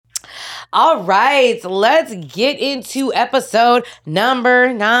All right, let's get into episode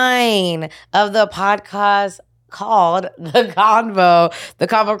number 9 of the podcast called The Convo. The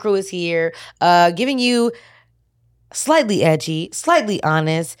Convo crew is here, giving you slightly edgy, slightly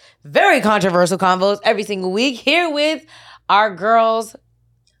honest, very controversial convos every single week. Here with our girls,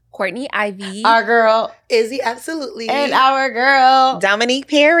 Courtney Ivy, our girl Izzy, absolutely, and our girl Dominique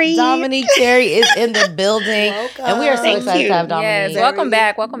Perry. Dominique Perry is in the building, welcome. and we are so excited to have Dominique. Yes, welcome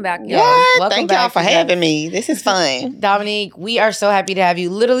back, y'all. What? Welcome Thank y'all back, for you guys. having me. This is fun. Dominique, we are so happy to have you.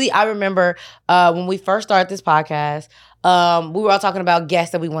 Literally, I remember when we first started this podcast, we were all talking about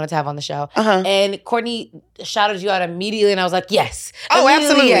guests that we wanted to have on the show. And Courtney shouted you out immediately, and I was like, yes. Oh,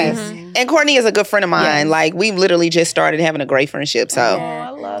 absolutely. Yes. Mm-hmm. And Courtney is a good friend of mine. Yes. Like, we literally just started having a great friendship. So, I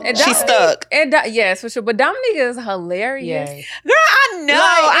love And that. she's stuck. Yes, for sure. But Dominique is hilarious. Yay. Girl, I know.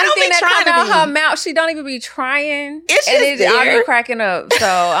 I don't anything be that trying come out to her be. mouth, she don't even be trying. It's and just I'll there. be cracking up. So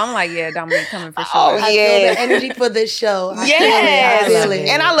I'm like, yeah, Dominique coming for sure. Oh, I yeah. feel the energy for this show. I Yes. feel it.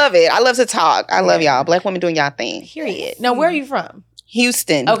 And I love it. I love to talk. I love y'all. Black women doing y'all thing. Period. Now, where are you from?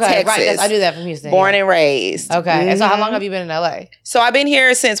 Houston, Okay, Texas. right. Yes, I knew that from Houston. Born and raised. Okay. And so how Mhm. long have you been in LA? So I've been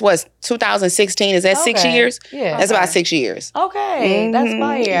here since, 2016? Is that 6 Okay. years? Yeah. That's about 6 years. Okay, that's Mhm.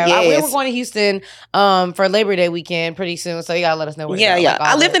 fire. We Yes. were going to Houston for Labor Day weekend pretty soon, so you gotta let us know where. Yeah, to go. yeah. Like, all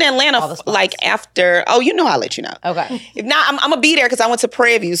I lived the- in all the Atlanta spots. like after. Oh, you know, I'll let you know. Okay. If not, I'm gonna be there because I went to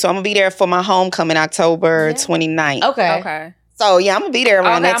Prairie View, so I'm gonna be there for my homecoming October 29th. Okay. Okay. So yeah, I'm gonna be there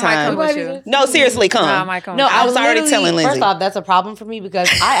around Okay, that I might time. come with you. No, seriously, come. No, I might come. No, with you. I was already literally- telling Lindsay. First off, that's a problem for me because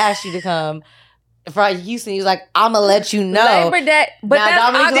I asked you to come for Houston. He's like, I'm gonna let you know. Labor Day, but Now, that's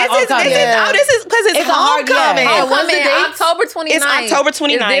Dominique, August- like, This is because it's It's a hard- homecoming. yeah. What's the Homecoming, date? October 29th. It's October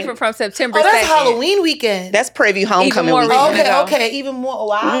 29th. It's different from September Oh, that's 2nd. Halloween weekend. That's Prairie View homecoming more weekend. reason. okay, even more.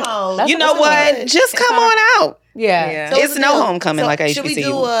 Wow. That's You know what's what? Just come on out. Yeah. Yeah. So It's what's the no deal? homecoming like Should we HBCU.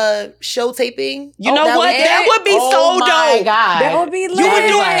 do a show taping? You know that what? weekend? That would be Oh so my dope. God. That would be lit. You would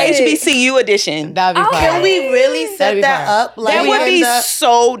do an HBCU edition. That'd be Oh, fire. Can we really That'd set be that fire. up? Like That would be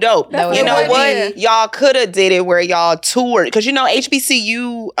so dope. That would You be know a good what? idea. Y'all could have did it where y'all toured. Because you know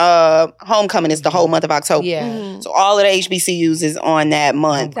HBCU homecoming is the whole month of October. Yeah. Mhm. So all of the HBCUs is on that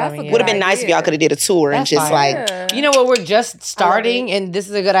month. That's a Would good Would have been nice if idea. y'all could have did a tour and That's just fire. like Yeah. You know what? We're just starting, and this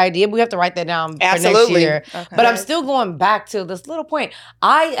is a good idea. We have to write that down for next Absolutely. year. Okay. But I'm still going back to this little point.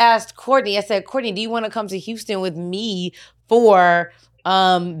 I asked Courtney. I said, "Courtney, do you want to come to Houston with me for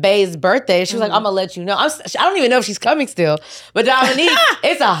Bay's birthday?" She was like, "I'm gonna let you know." I don't even know if she's coming still. But Dominique,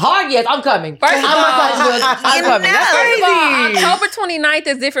 it's a hard yes. I'm coming. First of I'm You coming. That's know. crazy. First of all, October 29th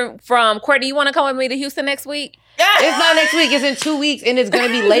is different from Courtney. You want to come with me to Houston next week? It's not next week. It's in 2 weeks, and it's gonna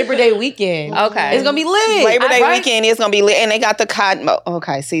be Labor Day weekend. Okay. It's gonna be lit. Labor Day Right? weekend is gonna be lit, and they got the cotton.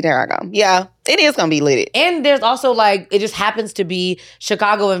 Okay, see there I go. Yeah, it is gonna be lit. And there's also like it just happens to be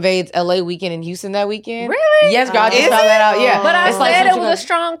Chicago invades LA weekend and Houston that weekend. Really? Yes, girl. I just Is found it? that out. Yeah, But I It's like said it something was a like-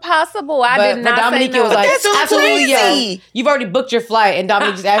 strong possible. I But did for not Dominique, say it was no. like That's so absolutely yes. crazy. You've already booked your flight, and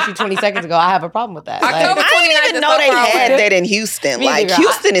Dominique just asked you 20 seconds ago. I have a problem with that. Like, October I 29th didn't even is know so they far had away. that in Houston. Me Like neither.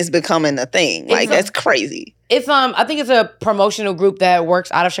 Houston is becoming a thing. Like a- that's crazy. it's I think it's a promotional group that works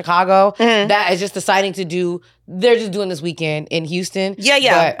out of Chicago that is just deciding to do. They're just doing this weekend in Houston. Yeah,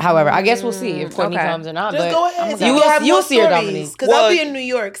 yeah. But however, I guess we'll see if Courtney Okay. comes or not. Just but go ahead. You will. You'll see her, Dominique. Dominique. Because Well- I'll be in New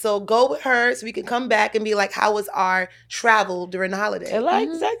York, so go with her so we can come back and be like, "How was our travel during the holiday?" Like,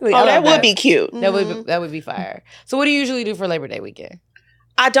 exactly. Oh, I that love would be cute. That would be fire. So, what do you usually do for Labor Day weekend?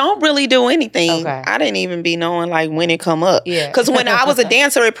 I don't really do anything. Okay. I didn't even be knowing like when it come up. Yeah. Because when I was a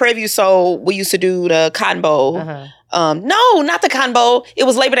dancer at Prairie View, so we used to do the Cotton Bowl. No, not the Cotton Bowl. It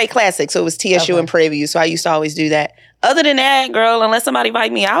was Labor Day Classic, so it was TSU Okay. and Prairie View. So I used to always do that. Other than that, girl, unless somebody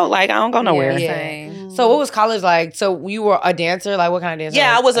invite me out, like I don't go nowhere. Yeah, Yeah. same. So what was college like? So you were a dancer? Like what kind of dancer?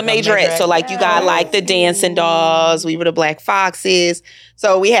 Yeah, I was a Like majorette. So like you got like the dancing dolls. We were the Black Foxes.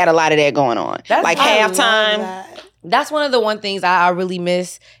 So we had a lot of that going on. That's like I love halftime. that. That's one of the one things I really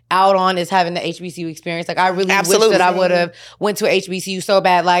miss out on is having the HBCU experience. Like I really wish Absolutely. that I would have went to a HBCU so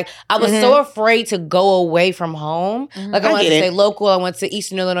bad. Like I was so afraid to go away from home. Like I I wanted to get it. stay local. I went to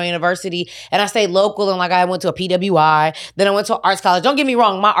Eastern Illinois University and I stayed local and like I went to a PWI. Then I went to arts college. Don't get me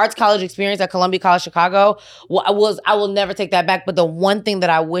wrong. My arts college experience at Columbia College Chicago I will never take that back. But the one thing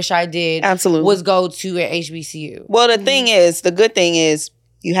that I wish I did Absolutely. was go to an HBCU. Well, the thing is, the good thing is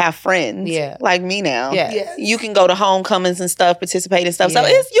you have friends. Yeah. Like me now. Yeah. Yes. You can go to homecomings and stuff, participate and stuff. So Yeah.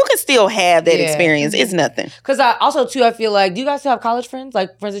 you can still have that Yeah. experience. It's nothing. Because I also too, I feel like, do you guys still have college friends?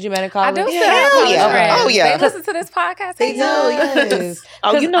 Like friends that you met in I college? do still Yeah, have hell college yeah. friends. Oh, yeah. They listen to this podcast. They do, yes.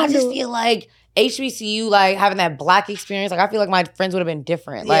 Oh, you know I just I do. feel like HBCU, like having that Black experience, like I feel like my friends would have been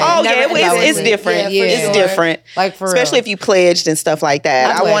different. Like, it's different. Yeah, it's sure. different. Like for especially real. if you pledged and stuff like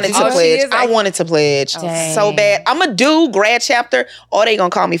that. I wanted to pledge. I wanted to pledge so bad. I'm gonna do grad chapter, or they gonna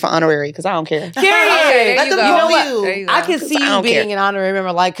call me for honorary because I don't care. Period. Let them You know what? know you. I can see I you don't being care. an honorary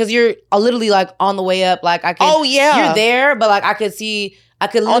member, like, because you're literally like on the way up. Like, I can. Oh, yeah. You're there, but like I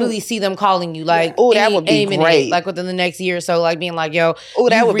could literally see them calling you, like, Oh, that would be any minute, great. like within the next year or so, like being like, yo, Oh,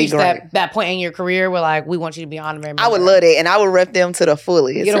 that you've would be reached great. that point in your career where like we want you to be honorary member. I would love that, and I would rep them to the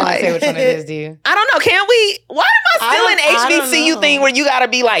fullest. You don't want like, to say which one it is, do you? I don't know. Can we? Why am I still I in don't HBCU know. thing where you gotta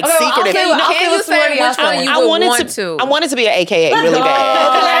be like Okay, well, secretive? I'll say Can you what say sorority which I one said. you I would wanted want to. to? I wanted to be an AKA really go.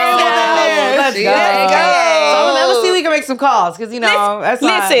 bad. Let's go. Yeah. So let's see if we can make some calls because that's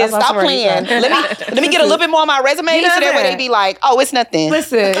Listen, my stop sorority playing. side. Let me get a little bit more on my resume, You know so that what way I'm they saying? be like, "Oh, it's nothing."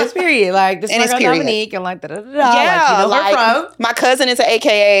 Listen, it's period. Like this And is it's my girl period. Dominique and like da da da da. Yeah, like, you know her from. my cousin is an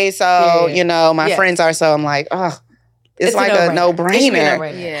AKA, so Yeah. you know my Yes. friends are. So I'm like, oh, it's a like a no-brainer. It should be a no-brainer.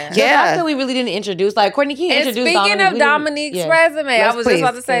 no-brainer. Yeah. The Yeah. fact that we really didn't introduce, like Courtney Key And introduced speaking Dominique. of Dominique's resume, I Yes, was please. just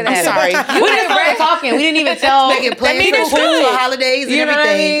about to say I'm that. sorry. We didn't start talking. We didn't even tell. Making plans mean, for it's school, good. holidays, and You know what I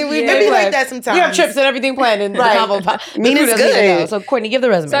everything. mean? We It make be like plans. that sometimes. We have trips and everything planned in Right. the combo. mean, it's good. So Courtney, give the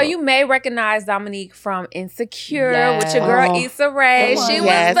resume. So you may recognize Dominique from Insecure with your Yes. girl Oh. Issa Rae. Come on. She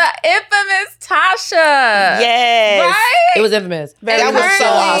Yes. was the infamous Tasha. Yes, Right? it was infamous. that was so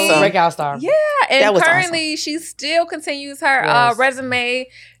currently- awesome. Breakout star. Yeah, and That was currently she still continues her Yes. resume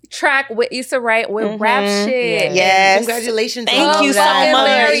track with Issa Rae with rap shit. Yes. Congratulations. Thank on all you so that.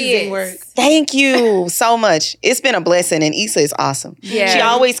 much. Amazing work. Thank you so much. It's been a blessing, and Issa is awesome. Yeah. She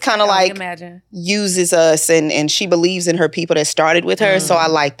always kind of I like can imagine. uses us, and she believes in her people that started with her. So I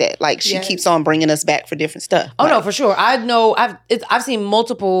like that. Like she Yes. keeps on bringing us back for different stuff. Oh Like, no, for sure. I know. I've seen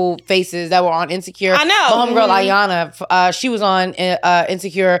multiple faces that were on Insecure. I know. My homegirl Ayana, she was on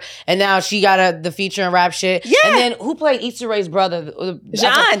Insecure, and now she got the feature in rap shit. Yeah. And then who played Issa Rae's brother?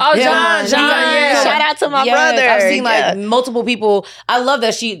 John. Oh, Yeah. John. Yeah. Shout out to my Yes, brother. I've seen like Yeah. multiple people. I love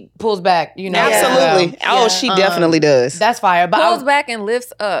that she pulls back. You know, Absolutely. as well. Oh, she definitely does. That's fire. But Pulls back and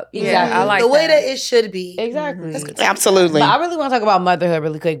lifts up. Yeah, Exactly. I like the way that. that it should be. exactly. Absolutely. But I really want to talk about motherhood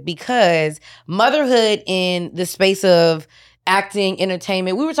really quick because motherhood in the space of acting,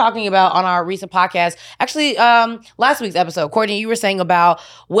 entertainment, we were talking about on our recent podcast, actually last week's episode, Courtney, you were saying about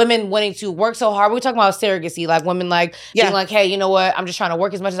women wanting to work so hard. We were talking about surrogacy, like women like being like, hey, you know what? I'm just trying to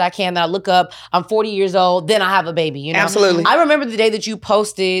work as much as I can. Then I look up, I'm 40 years old, then I have a baby, you know? Absolutely. I remember the day that you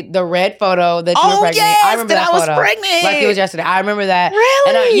posted the red photo that you were Oh, pregnant. yes, I remember that I was photo. pregnant. Like it was yesterday. I remember that.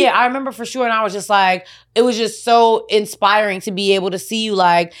 Really? And I remember for sure. And I was just like, it was just so inspiring to be able to see you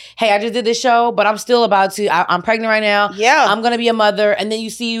like, hey, I just did this show, but I'm still about to, I'm pregnant right now. Yeah. I'm going to be a mother. And then you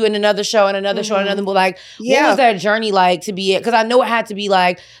see you in another show and another show and another. But like, what Yeah. was that journey like to be it? Because I know it had to be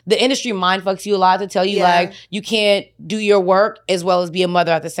like, the industry mind fucks you a lot to tell you like, you can't do your work as well as be a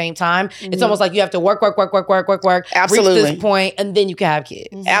mother at the same time. It's almost like you have to work, Absolutely. reach this point, and then you can have kids.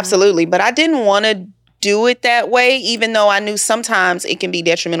 Absolutely. But I didn't want to do it that way, even though I knew sometimes it can be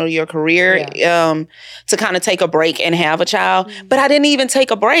detrimental to your career to kind of take a break and have a child. But I didn't even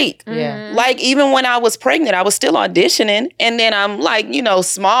take a break. Yeah. Like, even when I was pregnant, I was still auditioning. And then I'm like,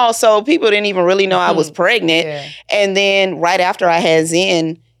 small. So people didn't even really know I was pregnant. Yeah. And then right after I had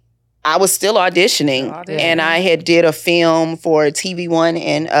Zen, I was still auditioning. And I had did a film for TV One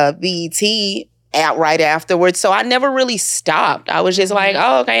and BET out right afterwards. So I never really stopped. I was just like,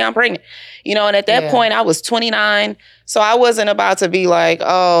 oh, okay, I'm pregnant. And at that point I was 29. So I wasn't about to be like,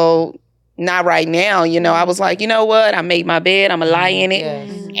 oh, not right now. I was like, you know what? I made my bed. I'm going to lie in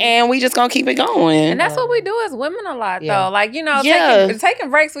it. And we just going to keep it going. And that's what we do as women a lot, Yeah. though. Like, Yeah. taking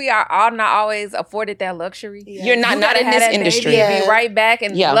breaks, we are all not always afforded that luxury. You're not You gotta in have this that industry. baby and be right back.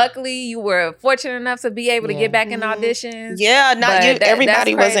 And Yeah. luckily, you were fortunate enough to be able to get back in auditions. Yeah, not But you. Everybody that's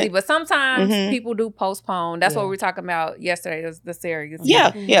crazy. wasn't. But sometimes Mhm. people do postpone. That's what Yeah. we were talking about yesterday. Was the series.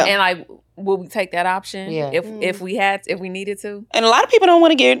 Yeah, yeah. And like, would we take that option? Yeah. If we needed to. And a lot of people don't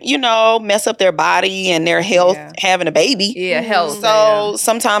want to get, mess up their body and their health Yeah. having a baby. Yeah, health. So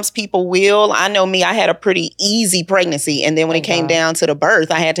sometimes people will. I know me, I had a pretty easy pregnancy. And then when it came down to the birth,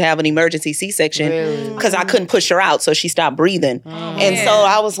 I had to have an emergency C-section Really? because I couldn't push her out. So she stopped breathing. And man. so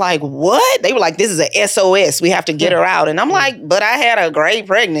I was like, what? They were like, this is a SOS. We have to get her out. And I'm like, but I had a great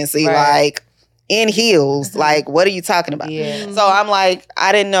pregnancy. Right. Like, in heels. Like, what are you talking about? Yeah. So I'm like,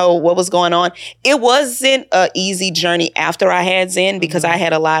 I didn't know what was going on. It wasn't an easy journey after I had Zen because I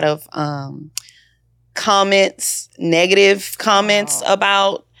had a lot of comments, negative comments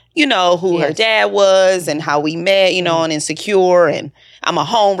about, who her dad was and how we met, on Insecure, and I'm a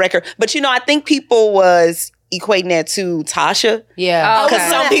home wrecker. But, I think people was equating that to Tasha. Yeah. Because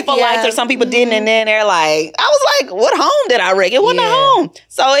some people liked her, some people didn't, and then they're like, I was like, what home did I wreck? It wasn't a home.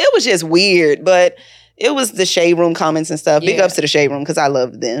 So it was just weird, but it was the Shade Room comments and stuff. Big ups to the Shade Room because I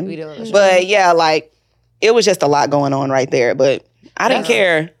loved them. We do love the Shade But yeah, like, it was just a lot going on right there, but I didn't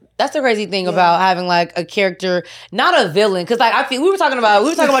care. That's the crazy thing about having like a character, not a villain, because like I feel we were talking about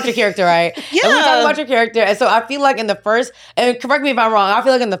your character, right? Yeah. And we were talking about your character, and so I feel like in the first, and correct me if I'm wrong, I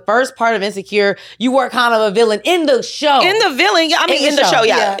feel like in the first part of Insecure, you were kind of a villain in the show. In the villain, yeah. I mean, in the show,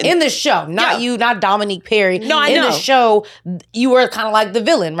 yeah. In the show, not you, not Dominique Perry. No, I in know. the show, you were kind of like the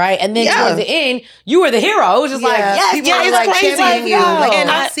villain, right? And then towards the end, you were the hero. It was just like, yes, people yeah, are it's like crazy. championing you. Like, And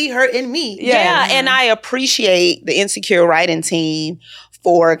I see her in me. Yeah, and I appreciate the Insecure writing team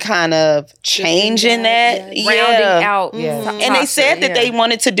for kind of changing that. Rounding out. And they said that they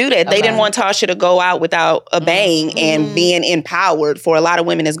wanted to do that. They didn't want Tasha to go out without a bang and being empowered. For a lot of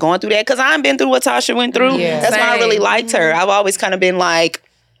women that's going through that. Because I've been through what Tasha went through. That's why I really liked her. I've always kind of been like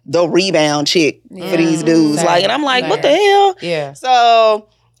the rebound chick for these dudes. Like, and I'm like, what the hell? Yeah. So,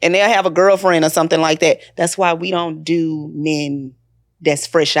 and they'll have a girlfriend or something like that. That's why we don't do men that's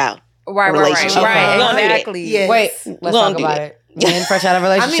fresh out. Right, relationship. right. We don't do that. Exactly. Yes. Wait, let's talk about it. Men fresh out of I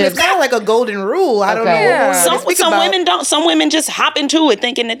relationships. mean, it's kind of like a golden rule. I don't know. Yeah. Some women don't. Some women just hop into it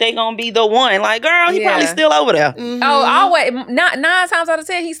thinking that they gonna be the one. Like, girl, he probably still over there. Mm-hmm. Oh, always. Not 9 times out of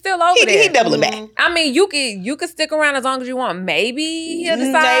 10, he's still over there. He doubling back. I mean, you could stick around as long as you want. Maybe he'll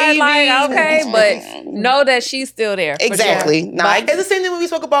decide, like, okay, but know that she's still there. for Exactly. sure. No, It's the same thing when we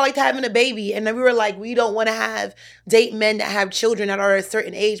spoke about like having a baby, and then we were like, we don't want to date men that have children that are a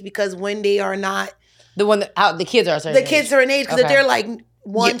certain age, because when they are not, the one that the kids are a certain the kids are an age, because if Okay. they're like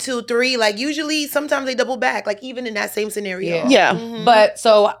 1, 2, 3, like usually sometimes they double back, like even in that same scenario. Yeah. But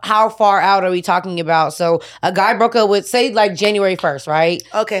so how far out are we talking about? So a guy broke up with, say, like January 1st, right?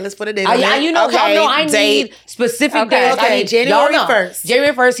 Okay, let's put a date on it. You know, Okay, y'all know I date. need specific Okay, dates. I okay, need, January y'all know. 1st.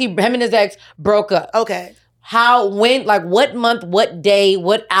 January 1st, him and his ex broke up. Okay. How, when, like what month, what day,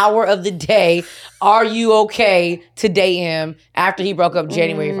 what hour of the day are you okay to date him after he broke up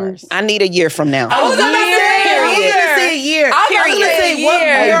January 1st? I need a year from now. I was gonna say a year. I was gonna say what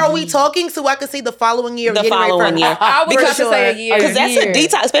year. year are we talking, so I could say the following year. The January following 1st. year. I was Because- about to say a year. Because that's a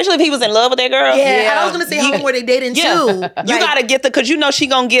detox, especially if he was in love with that girl. Yeah, and I was gonna say how long were they dating too? You gotta get because you know she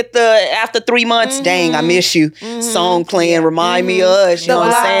gonna get the after 3 months. Dang, I miss you. Song playing, remind me of us. You The know what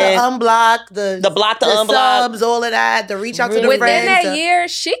I'm block, saying? the unblock, the block, the unblock. subs, all of that. The reach out to the Within friends. that year,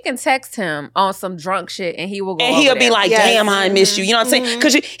 she can text him on some drunk shit, and he will go. And over he'll be there. like, Yes. damn, I miss you. You know what I'm saying?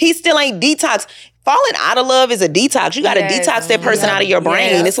 Because he still ain't detox. Falling out of love is a detox. You got to Yes. detox that person out of your brain.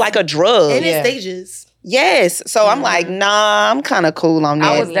 Yes. It's like a drug. in Yeah. its stages. Yes. So I'm like, nah, I'm kind of cool on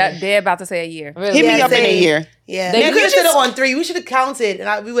that. I was that dead about to say a year. Really? Hit me Yeah, up in a same. year. Yeah, They we could have just- said it on 3. We should have counted,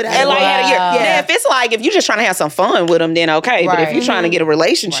 and we would have. And like had a year. Wow. Yeah, if it's like if you're just trying to have some fun with them, then okay. But if Right. you're trying to get a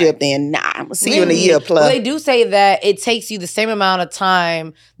relationship, then nah, I'm gonna see you in a year plus. Well, they do say that it takes you the same amount of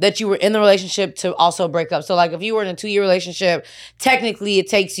time that you were in the relationship to also break up. So like if you were in a 2-year relationship, technically it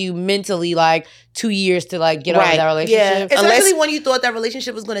takes you mentally like 2 years to like get over Right. that Yeah, relationship. especially when you thought that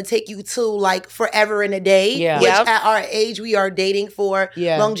relationship was going to take you to like forever and a day. Yeah. Which Yep. at our age we are dating for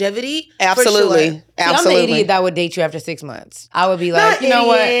Yeah. longevity. Absolutely. For sure. See, I'm the Absolutely. idiot that would date you after 6 months. I would be like, Not you know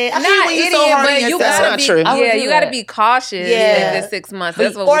what? idiot. I Not think when you're so idiot, hard on but you yourself. That's gotta not be. true. I would Yeah, do you gotta that. be cautious. Yeah. If it's 6 months.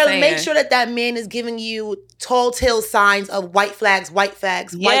 That's what Or we're saying. make sure that man is giving you tall tale signs of white flags, white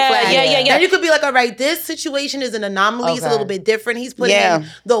flags, white Yeah, flags. yeah. Then you could be like, all right, this situation is an anomaly. It's a Okay. little bit different. He's putting Yeah. in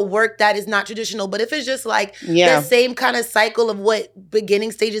the work that is not traditional. But if it's just like Yeah. the same kind of cycle of what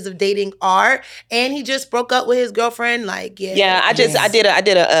beginning stages of dating are, and he just broke up with his girlfriend, like, Yeah, I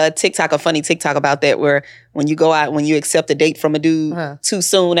did a TikTok, a funny TikTok about that where when you go out, when you accept a date from a dude too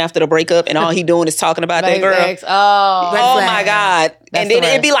soon after the breakup and all he doing is talking about that girl. Ex, oh. Red Oh flag. my God. That's And then the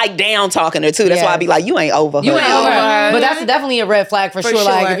it'd be like down talking her too. That's Yeah. why I'd be like, you ain't over her. You ain't over her. her. But that's definitely a red flag for sure.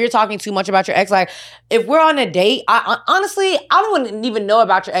 Like, sure. if you're talking too much about your ex, like, if we're on a date, honestly, I don't want to even know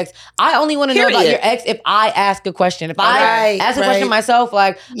about your ex. I only want to know about Period. your ex if I ask a question. If I Right, ask a question right. myself,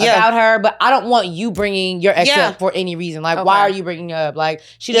 like, Yeah. about her, but I don't want you bringing your ex Yeah. up for any reason. Like, why are you bringing her up? Like,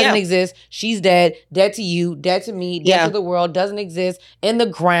 she doesn't Yeah. exist. She's dead. Dead to you. Dead to me. Dead Yeah. to the world. Doesn't exist. In the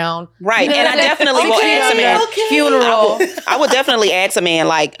ground. Right. You know And what I I'm saying? definitely will Okay, ask a man. Funeral. I would definitely ask a man,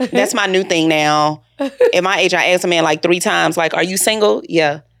 like, that's my new thing now. At my age, I ask a man like 3 times, like, are you single?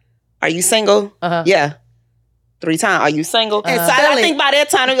 Yeah. Are you single? Uh-huh. Yeah. 3 times. Are you single? And So I think by that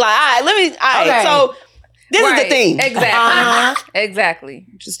time, they're like, all right, all right. Okay. So This is the thing. Exactly. Exactly.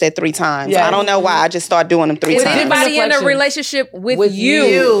 Just that 3 times. Yeah. I don't know why. I just start doing them 3 Is times. anybody in a Deflection. relationship with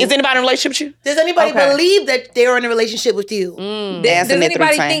you? Is anybody in a relationship with you? Does anybody believe that they're in a relationship with you? Does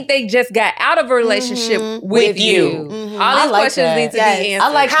anybody think they just got out of a relationship with you? All these questions need to be answered.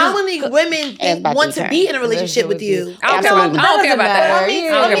 I like How many women want to be in a relationship with you? I don't care about that. I mean,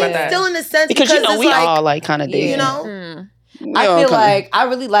 I don't care about that. still in a sense Because you know it's we like, all like kind of you know. I feel like I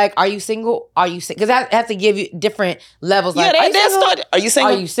really like. Are you single? Are you single? Because I have to give you different levels. Yeah, Like, that started. Are you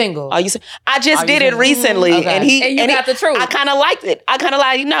single? Are you single? Are you? I just Are did you it single? recently, Okay. and he And you got the truth. I kind of liked it. I kind of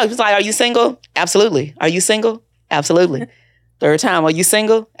like, he was like, "Are you single? Absolutely. Are you single? Absolutely." 3rd time, are you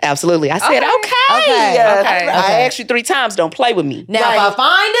single? Absolutely. I said, okay. I asked you 3 times. Don't play with me. Now, if I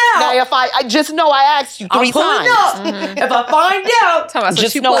find out, Now, if I just know I asked you 3 I'm pulling times. up. If I find out, Talking about, so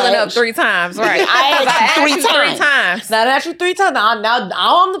Just she know pulling I up asked- 3 times, right? I asked you 3 you 3 times. times. now that you 3 times, now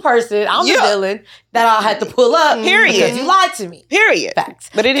I'm the person, I'm the Yeah. villain that I had to pull up. Period. Because you lied to me. Period. Facts.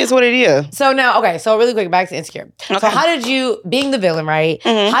 But it is what it is. So now, okay, so really quick, back to Insecure. So Okay. how did you, being the villain, right?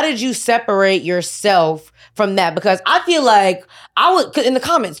 How did you separate yourself from that? Because I feel like I would, 'cause in the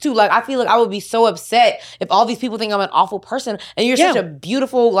comments too, like I feel like I would be so upset if all these people think I'm an awful person and you're such a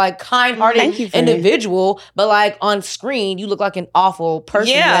beautiful, like kind-hearted Thank you, friend. individual, but like on screen, you look like an awful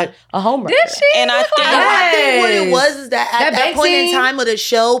person, Yeah. like a homewrecker. Did she? And I think I think what it was is that at That that bank point in scene? time of the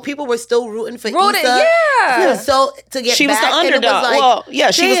show, people were still rooting for Rooted, Issa. yeah. So to get she was back, the and it underdog. was like, Well,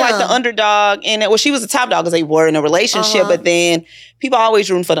 yeah, she was like the damn. underdog, and she was the top dog because they were in a relationship. But then people always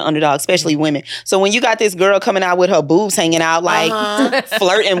rooting for the underdog, especially women. So when you got this girl coming out with her boobs hanging out, like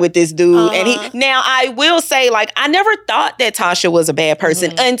flirting with this dude, and he. Now I will say, like, I never thought that Tasha was a bad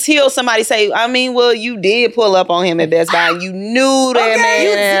person until somebody say, I mean, well, you did pull up on him at Best Buy, and you knew that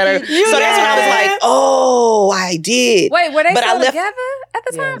man had her. So that's when I was like, oh, I did. Wait, were they But I still left- together at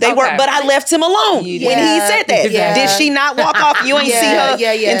the time? They were, but I left him alone You when he did. said that. Yeah. Did she not walk off? You ain't see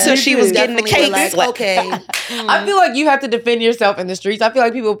her until she was getting the Definitely cake. like, Like, okay. I feel like you have to defend yourself in the streets. I feel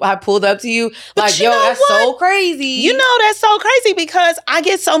like people have pulled up to you like, you yo, know that's what? so crazy. You know, that's so crazy because I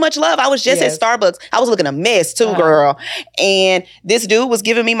get so much love. I was just Yes. at Starbucks. I was looking a mess too, girl. And this dude was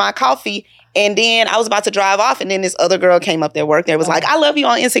giving me my coffee. And then I was about to drive off, and then this other girl came up there, worked there, was like, I love you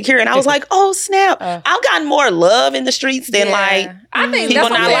on Insecure. And I was like, oh, snap. I've gotten more love in the streets than like I think people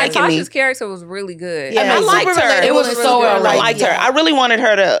that's what not liking me. Tasha's character was really good. Yeah. I liked Super her. relatable It was and so really well good. I written. liked her. I really wanted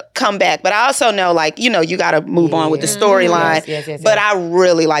her to come back, but I also know, like, you know, you got to move on with the storyline. Yes. But I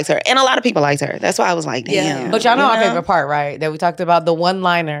really liked her, and a lot of people liked her. That's why I was like, damn. But y'all know you our favorite part, right? That we talked about the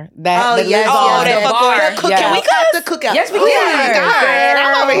one-liner. That Oh, that yes, lives on. yes, that yes. bar. The cookout. Yes. Can we cut the cookout? Yes, we Oh, can. my God. God,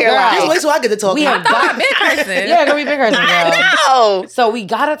 I'm over here Girl. like, Just wait till I get to talk. We have got Big person. Yeah, gonna be big person, girl. no. So we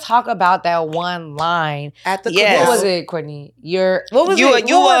gotta talk about that one line. At the Yes. What cookout. was it, Courtney? What was You it? What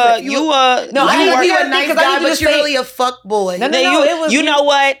was it? No, I You know were- you you a nice because I guy, need you but to you're say- really a fuck boy. No, you know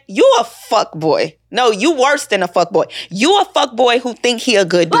what? You a fuck boy. No, you worse than a fuck boy. You a fuck boy who think he a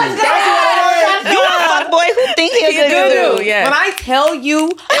good dude. Let's go. You a fuck boy who think he a good dude. Yeah. When I tell you,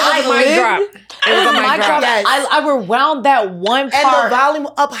 It was a mic drop. It was a mic drop. Yes. I rewound that one And part. the volume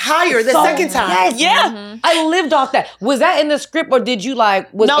up higher the So- second time. Yes. Yeah. I lived off that. Was that in the script or did you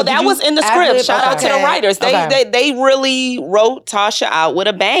like? No, did that you was in the ad-lib? script. Shout out to the Okay. writers. Okay. They really wrote Tasha out with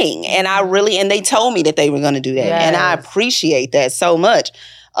a bang, and they told me that they were going to do that, and I Yes. appreciate that so much.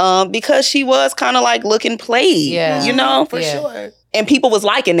 Because she was kind of like looking played, Yeah. you know, For sure. and people was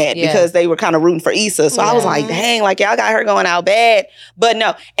liking that Yeah. because they were kind of rooting for Issa. So I was like, dang, like y'all got her going out bad. But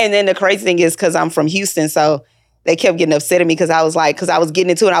no. And then the crazy thing is because I'm from Houston, so they kept getting upset at me because I was getting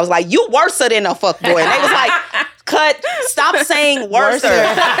into it. I was like, you worse than a fuckboy. And they was like, stop saying worser.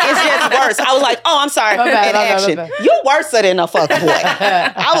 It's just worse. I was like, oh, I'm sorry. My bad, In my bad, action. my bad. You worse than a fuckboy.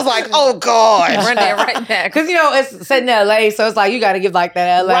 I was like, oh God. Run that right back. Because, you know, it's set in LA, so it's like you got to give like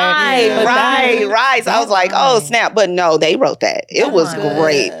that LA. Right. So I was like, oh, snap. But no, they wrote that. It was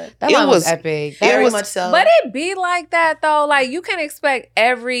great. That It line was epic. Very was- much so. But it be like that though. Like you can expect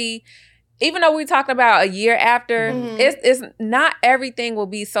even though we talking about a year after, it's not everything will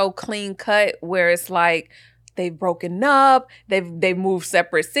be so clean cut where it's like they've broken up, they've moved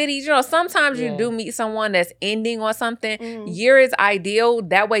separate cities. You know, sometimes you do meet someone that's ending on something. Year is ideal.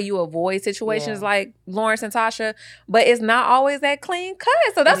 That way you avoid situations like Lawrence and Tasha. But it's not always that clean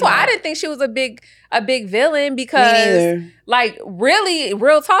cut. So that's why I didn't think she was a big villain because like really,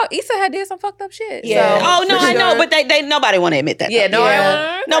 real talk, Issa had did some fucked up shit. Yeah. So, Oh no, I know, but they nobody want to admit that. yeah, though.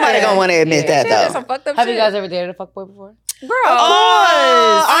 no, Nobody gonna want to admit that She did though. some fucked up Have shit. you guys ever dated a fuckboy before? Bro,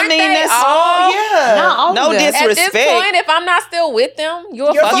 I mean, they that's all? yeah. Not all no of them. At this disrespect. point, if I'm not still with them, you're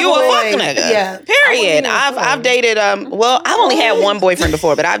a You're fuck You a boy. fuck nigga. Yeah. Period. I've dated well, I've only had one boyfriend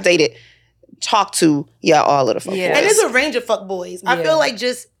before, but I've dated talk to all of the fuckboys. Yeah. And there's a range of fuckboys. I Yeah. feel like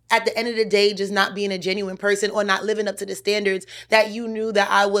just at the end of the day, just not being a genuine person or not living up to the standards that you knew that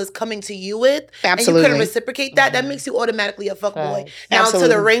I was coming to you with. Absolutely. And you couldn't reciprocate that makes you automatically a fuckboy. Facts. Now Absolutely.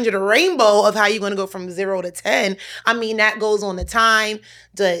 to the range of the rainbow of how you're going to go from 0 to 10, I mean, that goes on the time,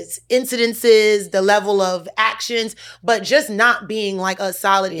 the incidences, the level of actions, but just not being like a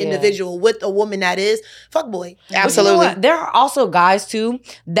solid individual with a woman that is fuckboy. Absolutely. You know what? There are also guys too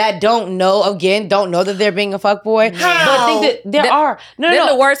that don't know that they're being a fuckboy, but think that there are They're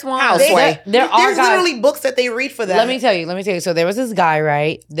the worst ones. Houseway. There are There's guys. literally books that they read for that. Let me tell you. So there was this guy,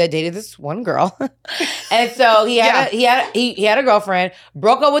 right, that dated this one girl, and so he had a girlfriend,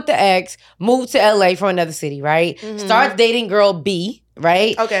 broke up with the ex, moved to LA from another city, right? Starts dating girl B,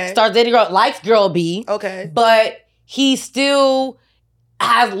 right? Okay. Starts dating likes girl B, Okay. but he still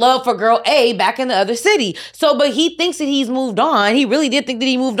has love for girl A back in the other city. So, but he thinks that he's moved on. He really did think that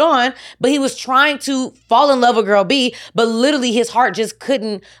he moved on, but he was trying to fall in love with girl B, but literally his heart just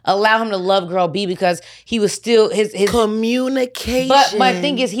couldn't allow him to love girl B because he was still his communication. But my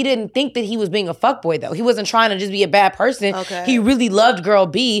thing is, he didn't think that he was being a fuckboy though. He wasn't trying to just be a bad person. Okay. He really loved girl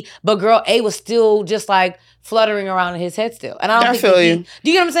B, but girl A was still just like fluttering around in his head still. And I don't think feel that you.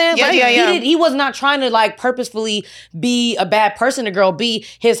 do you get what I'm saying? Yeah, like, yeah. He was not trying to like purposefully be a bad person to girl B.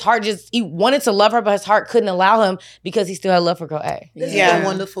 His heart he wanted to love her, but his heart couldn't allow him because he still had love for girl A. This is Yeah. a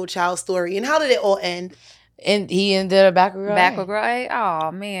wonderful child story. And how did it all end? And he ended up back with girl Back A. with girl A.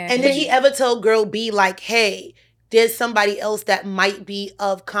 Oh man. And did he ever tell girl B, like, hey, there's somebody else that might be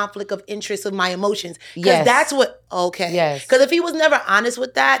of conflict of interest of my emotions? Because Yes. that's what, okay. Yes. Because if he was never honest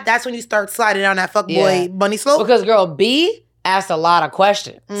with that, that's when you start sliding down that fuckboy bunny slope. Because girl B asked a lot of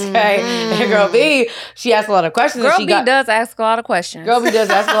questions. Okay, and girl B, she asked a lot of questions. Girl and she B does ask a lot of questions. Girl B does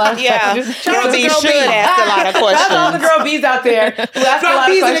ask a lot of Yeah. questions. Girl B should ask a lot of That's all the questions. girl B's out there who ask a Girl lot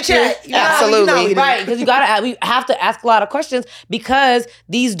B's of in the questions. chat. You know, Absolutely. you know, Right, because we have to ask a lot of questions because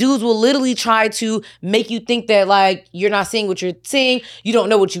these dudes will literally try to make you think that like you're not seeing what you're seeing, you don't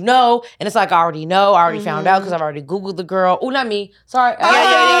know what you know, and it's like I already know, I already found out because I've already Googled the girl. Oh, not me. Sorry. Yeah.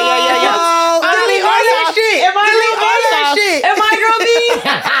 Oh, delete all that shit. Am I Delete all that shit. Am I girl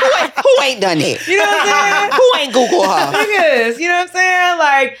B? Who ain't done it? You know what I'm saying? Who ain't Google her? Niggas, you know what I'm saying?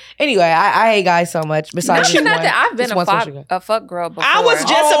 Like, anyway, I hate guys so much. Besides, Not for this nothing. one- I've been this one social guy. a fuck girl before. I was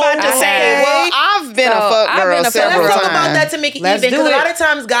just about to say, well, I've been a fuck I've girl been a fuck several Let's girl. talk about times. that to make it Let's even. do Because a it. lot of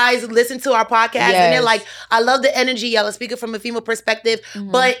times guys listen to our podcast and Yes. they're like, I love the energy, y'all. Speaking from a female perspective,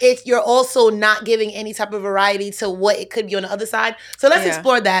 but you're also not giving any type of variety to what it could be on the other side. So let's Yeah.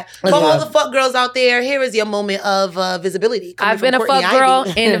 explore that. For all the fuck girls out there, here is your moment of visibility. coming I've from been a Courtney fuck girl.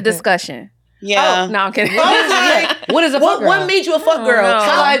 Ivy. End of discussion. Yeah. No, I'm kidding. I was like, What is a fuck girl? what made you a fuck girl? know.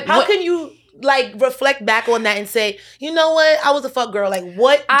 How can you like reflect back on that and say, you know what, I was a fuck girl. Like,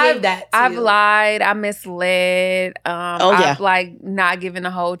 what gave that to I've you? lied. I misled. I've like not given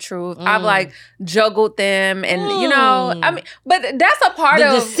the whole truth. I've like juggled them, and you know, I mean, but that's a part The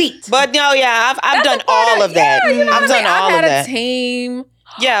of deceit. But no, yeah, I've that's done a part all of that. Yeah, you know I've what I done mean? all I've of had that. a team.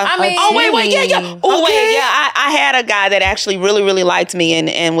 Yeah. I mean, oh wait, yeah. Oh Okay. wait, yeah. I had a guy that actually really liked me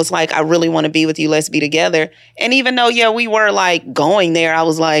and was like, I really want to be with you. Let's be together. And even though we were like going there, I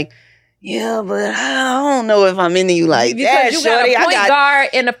was like, yeah, but I don't know if I'm into you like because that, you shorty. got a point guard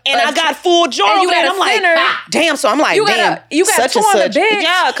and I got full jaw and you over there. got And a I'm like, center. damn. So I'm like, You got damn. you got such two and on the such. bench.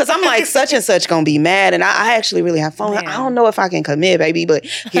 Yeah, because I'm like, such and such gonna be mad, and I actually really have fun. Man. I don't know if I can commit, baby, but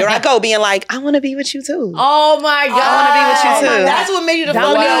here I go, being like, I want to be with you too. Oh my God. I wanna be with you too. That's what made you the fuck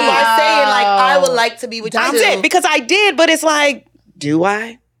girl Wow. by saying like, I would like to be with you I too. did because I did, but it's like, do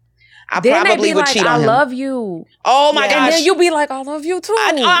I? I Then they probably be would like, cheat I on him. love you. Oh my Yeah. And gosh. then you be like, I love you too. I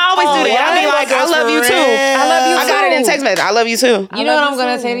always do that. I be what? like, I love you For too. real. I love you I got it in too. text message. I love you too. You know what love I'm you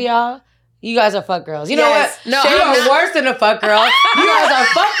gonna too. say to y'all? You guys are fuck girls. You know Yes. what? No, you I'm are not. worse than a fuck girl. You guys are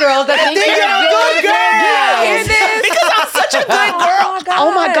fuck girls that think think you're you're good good girls. girls. Because I'm such a good girl.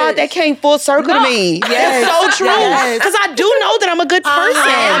 Oh my God, that came full circle to me. Yes. That's so true. Yes. Because I do know that I'm a good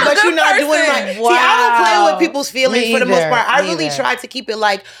person. But good you're not doing it right. person. See, I don't play Wow. with people's feelings Me for the most either. part. I Me really either. try to keep it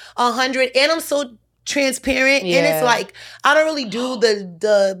like 100, and I'm so transparent, and Yeah. it's like I don't really do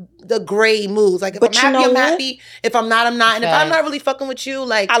the gray moves. Like if But you I'm happy, know I'm what? happy. If I'm not, I'm not. And if I'm Facts. not really fucking with you,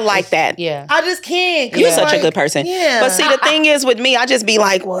 like I like that. Yeah. I just can't. 'Cause You're it's such a like, good person. Yeah. But see, the thing is with me, I just be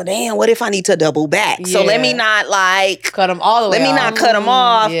like, well, damn, what if I need to double back? So let Yeah. me not like, Cut them all the way let me off. not cut them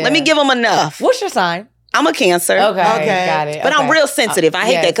off. Yeah. Let me give them enough. What's your sign? I'm a Cancer. Okay. Got it. But I'm real sensitive. I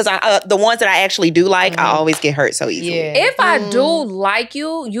hate that because the ones that I actually do like, I always get hurt so easily. Yeah. If I do like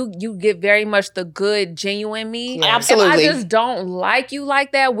you, you get very much the good, genuine me. Yeah. Absolutely. If I just don't like you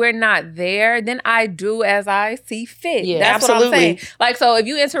like that, we're not there, then I do as I see fit. Yeah. That's what I'm Absolutely. saying. Like, so if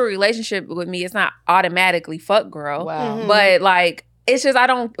you enter a relationship with me, it's not automatically fuck girl. Wow. But like, it's just I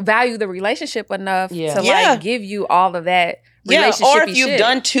don't value the relationship enough to like give you all of that. Yeah, or if you've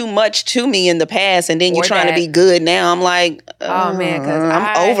done too much to me in the past and then you're trying to be good now, I'm like, oh man, because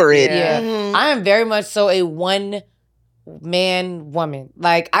I'm over it. Yeah. I am very much so a one man woman.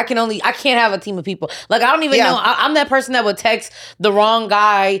 Like I can't have a team of people. Like I don't even know. I'm that person that would text the wrong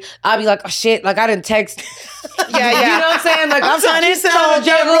guy. I'd be like, oh shit, like I didn't text. You know what I'm saying? Like I'm trying to tell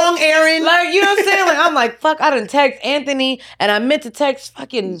the wrong Aaron. Like, you know what I'm saying? Like I'm like, fuck, I didn't text Anthony and I meant to text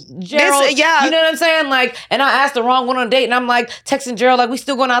fucking Gerald. You know what I'm saying? Like, and I asked the wrong one on a date and I'm like texting Gerald, like, we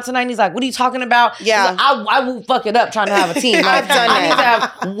still going out tonight? And he's like, what are you talking about? Yeah. Like, I will fuck it up trying to have a team. Like, I've done I need to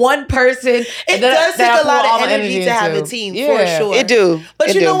have one person. It does take a lot of energy to have a team, for sure. It do.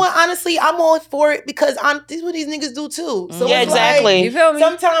 But you know what? Honestly, I'm all for it because this is what these niggas do too. So yeah, exactly. Like, you feel me?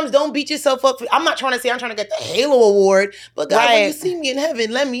 Sometimes don't beat yourself up. I'm not trying to say I'm trying to get the Halo Award, but God, when you see me in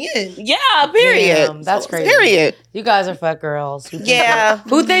heaven, let me in. Yeah, period. Damn, that's crazy. Period. You guys are fuck girls. Who think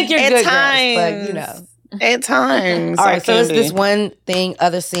you're At good times. girls, but you know. At times. All right, so it's this one thing,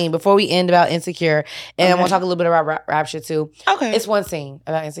 other scene. Before we end about Insecure, and I want to talk a little bit about rap shit too. Okay. It's one scene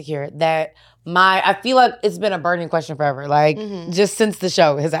about Insecure that I feel like it's been a burning question forever, like just since the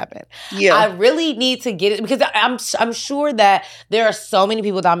show has happened. Yeah. I really need to get it because I'm sure that there are so many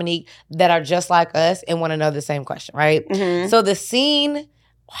people, Dominique, that are just like us and want to know the same question, right? So the scene.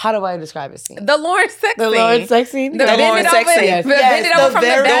 How do I describe it? Scene? The Lauren sex scene. The Lauren sex scene? The Lauren sex scene. Yes. Bend it over from the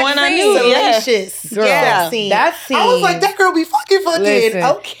back one I scene. knew. Salacious. Girl, Yeah. Scene. That scene. I was like, that girl be fucking. Listen.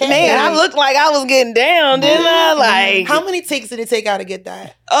 Okay. Man, I looked like I was getting down, didn't I? Like, how many takes did it take out to get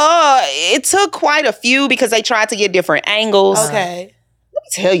that? It took quite a few because they tried to get different angles. Okay. Let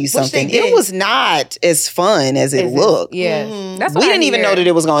me tell you something. they did. It was not as fun as it looked. Yeah. That's We what didn't even know that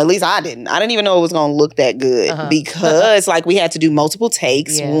it was going, at least I didn't. I didn't even know it was going to look that good because like we had to do multiple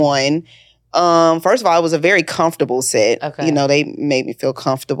takes. Yeah. One, first of all, it was a very comfortable set. Okay. You know, they made me feel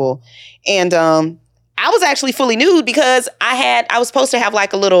comfortable. And I was actually fully nude because I was supposed to have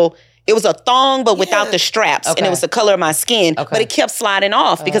like a little, it was a thong, but without the straps. And it was the color of my skin. But it kept sliding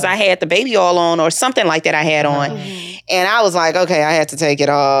off because I had the baby oil on or something like that I had on. And I was like, okay, I had to take it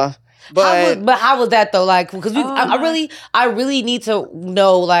off. But how was that though? Like, because I really need to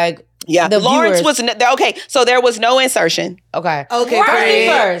know, like, yeah, the Lawrence viewers. was okay. So there was no insertion. Okay. Okay.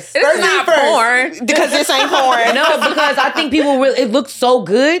 First. It's not porn. Because this ain't porn. No, because I think people really. It looked so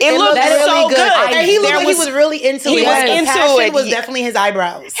good. It looked That's so really good. And he looked like he was really into it. He was The into passion it. was definitely his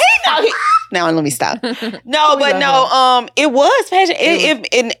eyebrows. Now let me stop. No, but no, it was passion.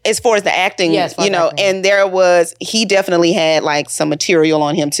 It as far as the acting, Yes, you know, and he definitely had like some material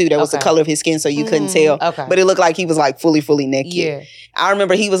on him too. That was the color of his skin, so you couldn't tell. Okay. But it looked like he was like fully naked. Yeah. I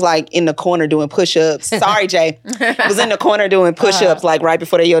remember he was like in the corner doing push-ups. Sorry, Jay. He was in the corner doing push-ups like right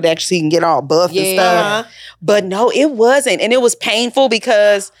before they yelled action so he can get all buff and stuff. But no, it wasn't. And it was painful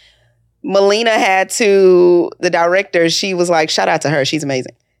because Melina the director, she was like, shout out to her. She's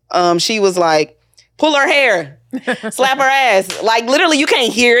amazing. She was like, pull her hair, slap her ass. Like literally you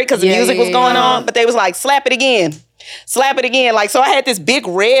can't hear it because the music was going on. But they was like, slap it again. Slap it again. Like, so I had this big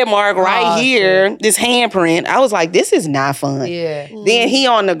red mark right here, this handprint. I was like, this is not fun. Yeah. Then he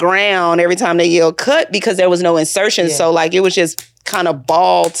on the ground every time they yelled cut because there was no insertion. Yeah. So like it was just kind of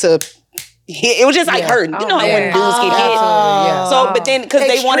ball to hit. It was just like hurting. You know how when dudes get hit. Yeah. So, but then because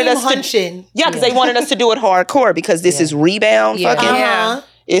they wanted us hunching. because they wanted us to do it hardcore because this is rebound fucking.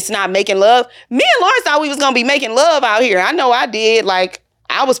 It's not making love. Me and Lawrence thought we was gonna be making love out here. I know I did. Like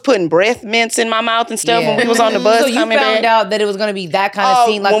I was putting breath mints in my mouth and stuff when we was on the bus. So you found out that it was going to be that kind of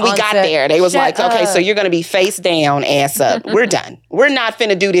scene, like when we on got set. there, they was Shut like, "Okay, up. so you're going to be face down, ass up. We're done. We're not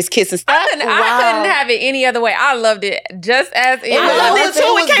finna do this kissing stuff." I couldn't have it any other way. I loved it just as it I was. loved it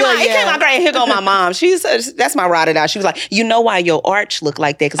too. was It came good, out. It came out great. And here go my mom. She said, "That's my ride it out." She was like, "You know why your arch looked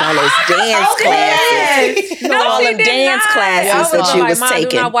like that? Because all those dance classes, all she them did dance not. classes that you was Mom, taking."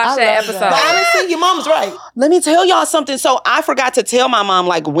 do not watch that episode. But honestly, your mom's right. Let me tell y'all something. So I forgot to tell my mom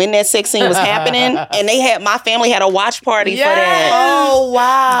like when that sex scene was happening, and my family had a watch party for that. Oh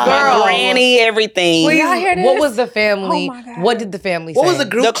wow, My granny, everything. Will y'all hear this? What was the family? Oh my God. What did the family say? What was the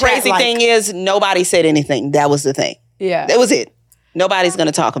group The chat crazy like? thing is nobody said anything. That was the thing. Yeah. That was it. Nobody's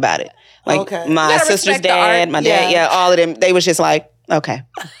gonna talk about it. Like Okay. my You gotta sister's respect the dad, art. my dad, all of them. They was just like, Okay.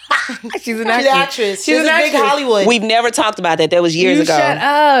 She's an She's an actress. She's an a big actress. Hollywood. We've never talked about that. That was years ago. Shut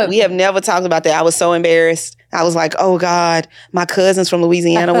up. We have never talked about that. I was so embarrassed. I was like, oh God, my cousins from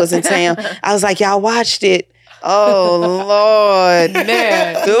Louisiana was in town. I was like, y'all watched it. Oh Lord.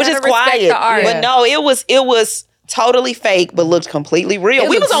 Man. It was just quiet. But no, it was totally fake, but looked completely real.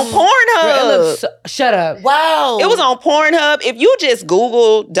 We was on Pornhub. Shut up. Wow. It was on Pornhub. If you just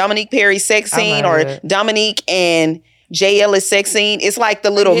Google Dominique Perry's sex scene or Dominique and Jay Ellis sex scene, it's like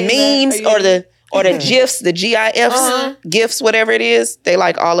the little memes or the GIFs, the GIFs, GIFs, whatever it is. They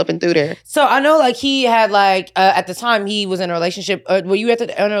like all up and through there. So I know like he had like, at the time he was in a relationship. Were you in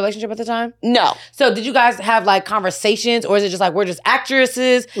a relationship at the time? No. So did you guys have like conversations, or is it just like, we're just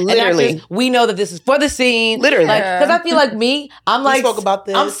actresses? Literally. And actors, we know that this is for the scene. Literally. Like, cause I feel like I'm like, we spoke about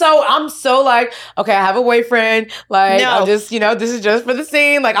this. I'm so like, okay, I have a boyfriend. Like, I'm just, this is just for the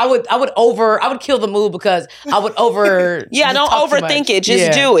scene. Like I would kill the mood because I would yeah, don't overthink it.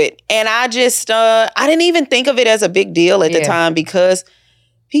 Just do it. And I just, I didn't even think of it as a big deal at the time because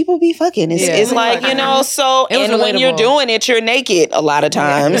people be fucking. It's like, so, and when you're doing it, you're naked a lot of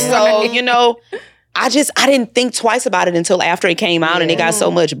times. So, I didn't think twice about it until after it came out and it got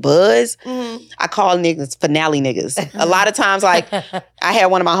so much buzz. I call niggas finale niggas. A lot of times, like, I had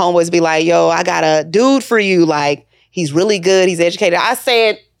one of my homeboys be like, yo, I got a dude for you. Like, he's really good. He's educated. I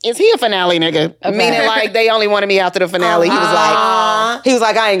said, is he a finale nigga? Okay. Meaning like they only wanted me after the finale. He was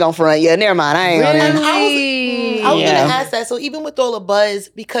like, I ain't gonna front. Yeah, never mind. I ain't gonna. I was gonna ask that. So even with all the buzz,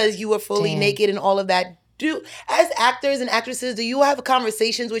 because you were fully naked and all of that, as actors and actresses, do you have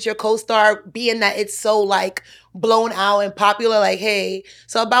conversations with your co-star, being that it's so like blown out and popular? Like, hey,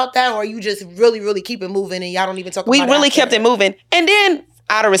 so about that, or you just really, really keep it moving and y'all don't even talk about it? We really kept it moving, and then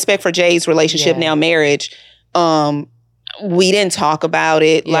out of respect for Jay's relationship, now marriage, we didn't talk about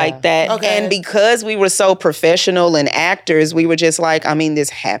it like that. Okay. And because we were so professional and actors, we were just like, I mean, this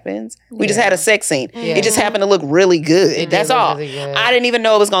happens. We just had a sex scene. It just happened to look really good. That's all. Really good. I didn't even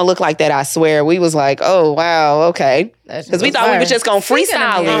know it was going to look like that, I swear. We was like, oh, wow, okay. Because we thought we were just going to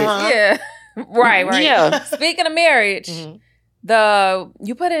freestyle it. Yeah. Right. Yeah. Speaking of marriage,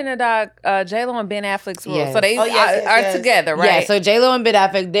 you put in a doc, J-Lo and Ben Affleck's rule. Yes. So they are together, right? Yeah, so J-Lo and Ben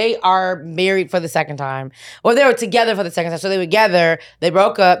Affleck, they are married for the second time. Or they were together for the second time. So they were together, they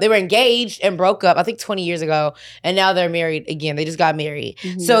broke up, they were engaged and broke up, I think 20 years ago. And now they're married again. They just got married.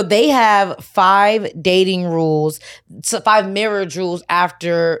 So they have 5 dating rules, 5 marriage rules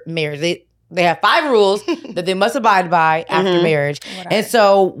after marriage. They have 5 rules that they must abide by after marriage. And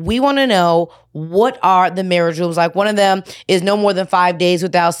so we want to know, what are the marriage rules? Like, one of them is no more than 5 days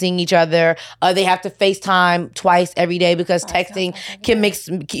without seeing each other. They have to FaceTime twice every day because texting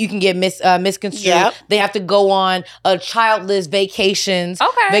you can get misconstrued. Yep. They have to go on childless vacations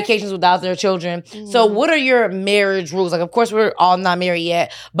without their children. So what are your marriage rules? Like, of course, we're all not married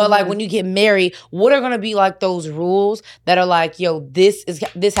yet, but like when you get married, what are going to be like those rules that are like, yo, this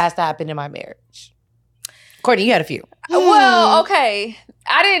has to happen in my marriage? Courtney, you had a few. Well, okay.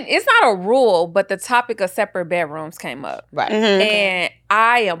 It's not a rule, but the topic of separate bedrooms came up. Right. And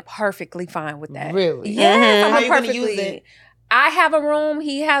I am perfectly fine with that. Really? Yes, How are you going to use it? I have a room,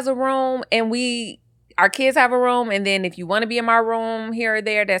 he has a room, and our kids have a room. And then if you want to be in my room here or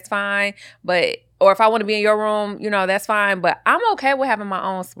there, that's fine. Or if I want to be in your room, that's fine. But I'm okay with having my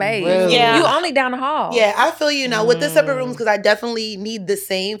own space. Really? Yeah. You only down the hall. Yeah, I feel you now. With the separate rooms, because I definitely need the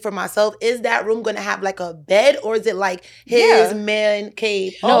same for myself. Is that room going to have like a bed, or is it like his man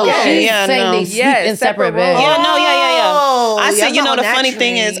cave? No, she's saying they sleep in separate beds. Yeah, I said, the funny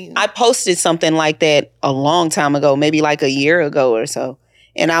thing is, I posted something like that a long time ago, maybe like a year ago or so.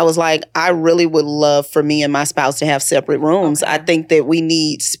 And I was like, I really would love for me and my spouse to have separate rooms. I think that we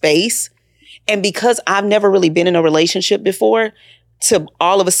need space. And because I've never really been in a relationship before, to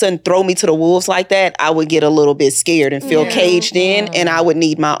all of a sudden throw me to the wolves like that, I would get a little bit scared and feel caged in. And I would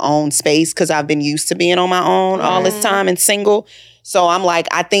need my own space because I've been used to being on my own all this time and single. So I'm like,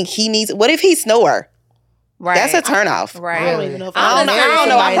 I think he needs, what if he snore? Right. That's a turnoff. Right. I don't even know if I don't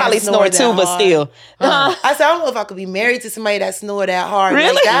know. I probably snore too, but still. I said, I don't know if I could be married to somebody that snore that hard.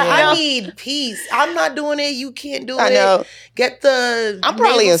 Really? Like that. I need peace. I'm not doing it. You can't do it. I know. Get the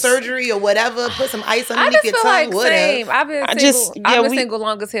nasal surgery or whatever. Put some ice underneath your tongue. Like same. I've been single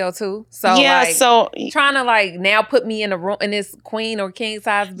long as hell too. So trying to like now put me in a room in this queen or king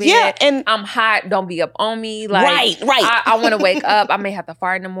size bed. Yeah, and I'm hot. Don't be up on me. Like right. I want to wake up. I may have to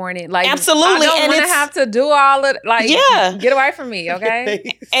fart in the morning. Like absolutely. I don't want to have to do all of like. Yeah. Get away from me,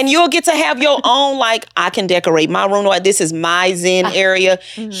 okay? And you'll get to have your own, like, I can decorate my room. This is my zen area.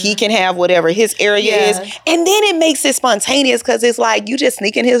 He can have whatever his area is. And then it makes it spontaneous because it's like you just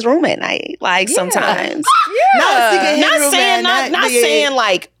sneak in his room at night. Like sometimes. Not saying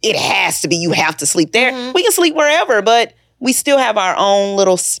like it has to be you have to sleep there. We can sleep wherever, but we still have our own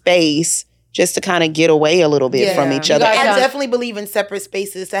little space just to kind of get away a little bit from each other. I definitely believe in separate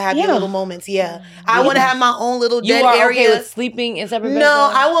spaces to have your little moments. Yeah. I want to have my own little dead area. Okay with sleeping in separate beds?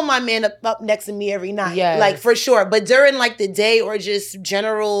 No, I want my man up next to me every night. Yeah. Like for sure. But during like the day or just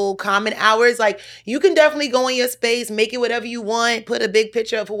general common hours, like you can definitely go in your space, make it whatever you want, put a big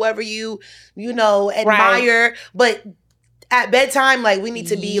picture of whoever you admire. But at bedtime, like we need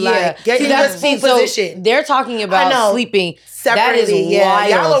to be like get in your sleep position. They're talking about sleeping separately.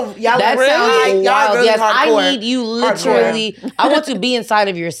 That is wild. Y'all that sounds wild. Really yes, hardcore. I need you literally. I want to be inside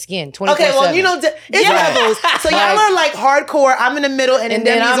of your skin 24/7. Okay, well, it's levels. So y'all are like hardcore. I'm in the middle, and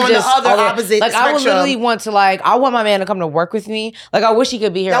then he's on the other opposite like spectrum. I would literally want to I want my man to come to work with me. Like I wish he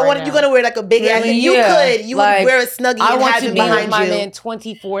could be here. You're gonna wear like a big ass. If you could, you would wear a snuggie. I want to be with my man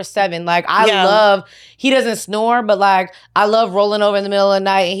 24/7. Like I love. He doesn't snore, but like I love rolling over in the middle of the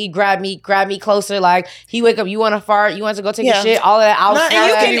night and he grab me closer. Like he wake up, you want to fart, you want to go take a shit, all of that.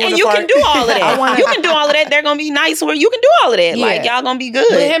 And you can do all of that. You can do all of that. They're gonna be nice where you can do all of that. Yeah. Like y'all gonna be good.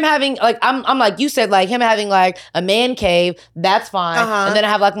 But him having like I'm like you said, like him having like a man cave, that's fine. And then I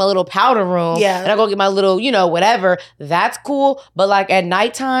have like my little powder room. Yeah. And I go get my little, whatever. That's cool. But like at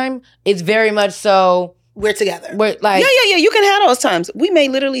nighttime, it's very much so. We're together. We're like yeah. You can have those times. We may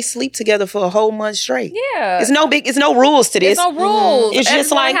literally sleep together for a whole month straight. Yeah, it's no rules to this. It's no rules. It's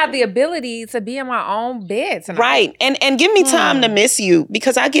just like I have the ability to be in my own bed tonight. Right, and give me time to miss you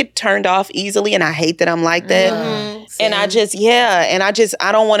because I get turned off easily, and I hate that I'm like that. And I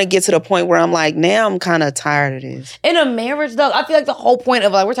don't want to get to the point where I'm like, now I'm kind of tired of this. In a marriage, though, I feel like the whole point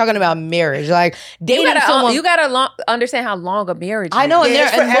of like we're talking about marriage, like dating someone. You gotta understand how long a marriage is. I know,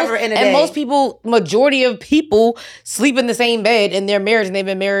 and most people, majority of people sleep in the same bed in their marriage and they've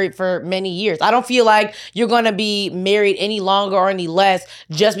been married for many years. I don't feel like you're going to be married any longer or any less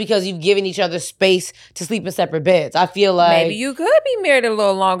just because you've given each other space to sleep in separate beds. I feel like maybe you could be married a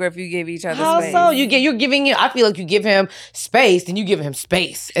little longer if you give each other space. How so? You're giving him. I feel like you give him space, then you give him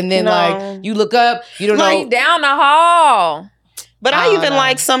space, and then like you look up, you don't know down the hall. But I even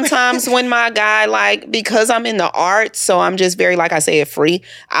like sometimes when my guy, like, because I'm in the arts, so I'm just very, like I say, free.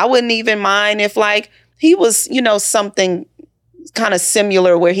 I wouldn't even mind if like he was, something kind of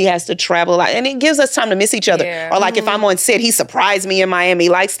similar where he has to travel a lot. And it gives us time to miss each other. Yeah. Or like if I'm on set, he surprised me in Miami.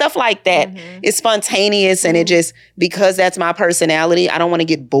 Like stuff like that. It's spontaneous and it just, because that's my personality, I don't want to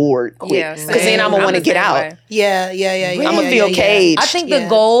get bored quick. Because then I'm going to want to get out. Yeah. I'm going to feel caged. I think the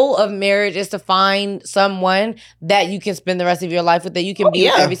goal of marriage is to find someone that you can spend the rest of your life with, that you can be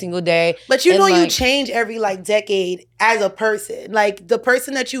with every single day. But you change every like decade as a person. Like the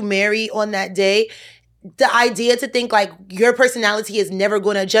person that you marry on that day, the idea to think like your personality is never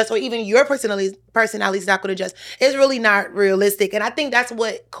going to adjust, or even your personality is not going to adjust, is really not realistic. And I think that's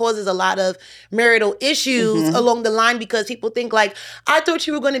what causes a lot of marital issues along the line, because people think like, I thought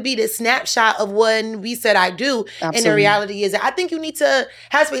you were going to be this snapshot of when we said I do. Absolutely. And the reality is that I think you need to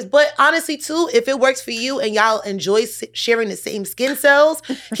have space. But honestly too, if it works for you and y'all enjoy sharing the same skin cells,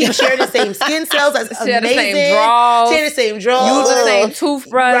 keep sharing the same skin cells. That's amazing. Share the same drawers. Use the same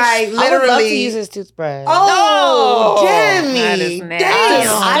toothbrush. Right, literally. I would love to use his toothbrush. Oh, damn me. Damn.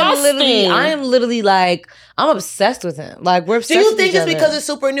 I am literally like, I'm obsessed with him. Like, we're obsessed with each other. Do you think it's because it's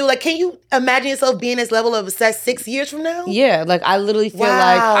super new? Like, can you imagine yourself being this level of obsessed 6 years from now? Yeah, like, I literally feel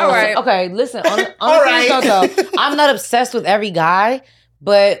like... All right. Okay, listen. On the I'm not obsessed with every guy,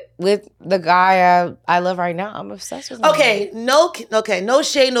 but with the guy I love right now, I'm obsessed with him. Okay, no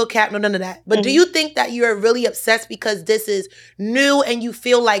shade, no cap, no none of that. But do you think that you're really obsessed because this is new and you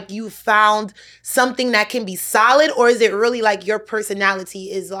feel like you found something that can be solid? Or is it really like your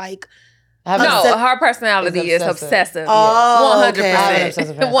personality is like... her personality is obsessive. Oh, 100%. Okay.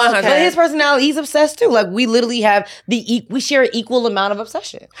 100%. But his personality, he's obsessed too. Like, we literally have we share an equal amount of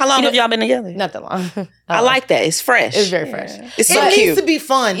obsession. How long have y'all been together? Not that long. I like that. It's fresh. It's very fresh. It's so it cute. needs to be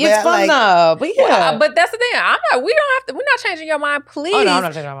fun. It's fun though. But yeah. But that's the thing. We're not changing your mind. Please. Oh, no, I'm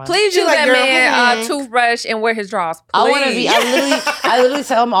not changing my mind. Please use that man toothbrush and wear his drawers. Please. I want to be. I literally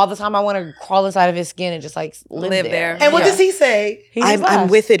tell him all the time I want to crawl inside of his skin and just like live there. And what does he say? I'm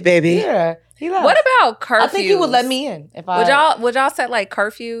with it, baby. Yeah. What about curfews? I think he would let me in if would y'all set like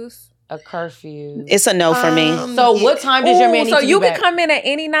curfews? A curfew. It's a no for me. So what time does your man need to be you back? can come in at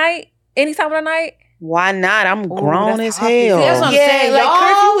any time of the night? Why not? I'm grown as hell. See, that's what I'm saying. Like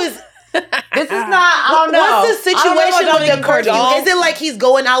curfew is... This is not. don't know. What's the I don't know situation about with the Dominque curfew? Cordon. Is it like he's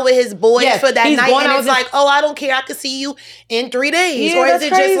going out with his boys Yes, for that he's night going and out it's with like, oh, I don't care, I can see you in 3 days? Yeah, Or is that's it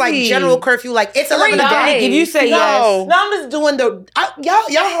just like crazy. general curfew, like it's 11 Three o'clock? days. If you say No. yes. No, I'm just doing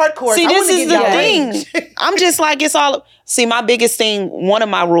y'all hardcore. See, I this wanna is get the y'all thing. range. I'm just like, it's all. See, my biggest thing, one of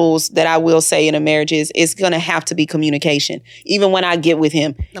my rules that I will say in a marriage is it's going to have to be communication, even when I get with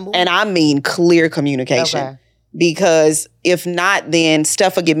him. And I mean clear communication. Okay. Because if not, then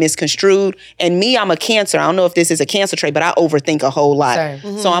stuff will get misconstrued. And me, I'm a Cancer. I don't know if this is a Cancer trait, but I overthink a whole lot.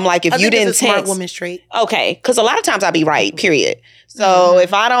 Same. So I'm like, if I you think didn't it's a smart text, woman's trait. okay, because a lot of times I'll be right, period. So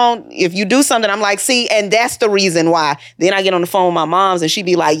if you do something, I'm like, see, and that's the reason why. Then I get on the phone with my mom's and she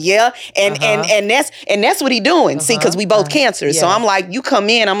be like, yeah, and that's what he doing. See, because we both Cancers. So Yeah. I'm like, you come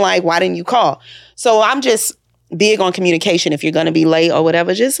in, I'm like, why didn't you call? So I'm just big on communication. If you're gonna be late or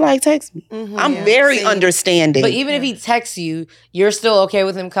whatever, just like text me. I'm very understanding. But even if he texts you, you're still okay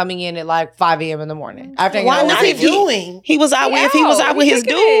with him coming in at like 5 a.m. in the morning. After Why hanging out not? with He you. doing? he was out with if he was out with his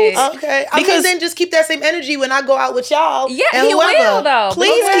kicking dudes. it. Okay. I mean, Because- then just keep that same energy when I go out with y'all. Yeah, and he whoever. will though.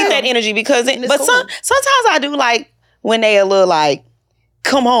 Please Okay. keep that energy because it's but cool. sometimes I do like when they a little like,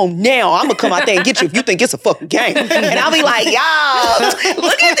 come home now. I'm gonna come out there and get you if you think it's a fucking game. And I'll be like, y'all,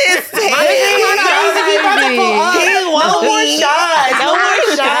 look at this. No more shots. No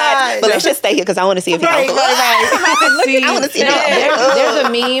more shots. But let's just stay here because I want to see if he Right, don't. right, See, I wanna see you know, that. there's a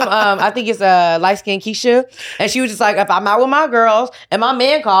meme. I think it's light skinned Keisha, and she was just like, if I'm out with my girls and my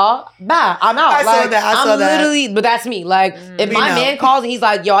man call, bye, I'm out. I saw that, I saw I'm that. literally, but that's me. Like, if We my know. man calls and he's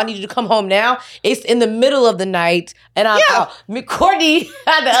like, yo, I need you to come home now. It's in the middle of the night, and I'm out. Courtney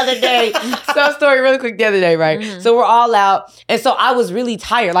the other day, some story really quick the other day, right? So we're all out, and so I was really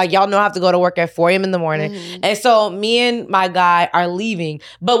tired. Like, y'all know I have to go to work at 4 a.m. in the morning, and so me and my guy are leaving,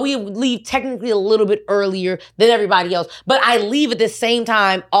 but we leave technically a little bit earlier than everybody else. But I leave at the same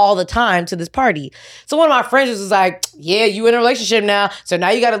time all the time to this party. So one of my friends was like, yeah, you in a relationship now, so now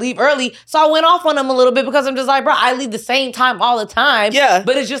you got to leave early. So I went off on him a little bit because I'm just like, bro, I leave the same time all the time. Yeah.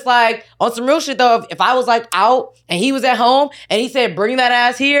 But it's just like, on some real shit though, if I was like out and he was at home and he said, bring that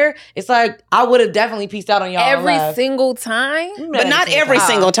ass here, it's like, I would have definitely pieced out on y'all. and Every left. single time. But not every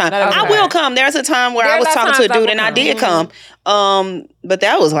single time. Not every I time. will come. There's a time where I There's was talking to a times I dude will and I come. did come. But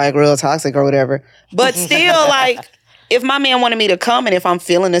that was like real toxic or whatever. But still, like, if my man wanted me to come and if I'm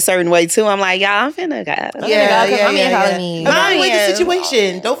feeling a certain way too, I'm like, y'all, I'm finna go. Evaluate the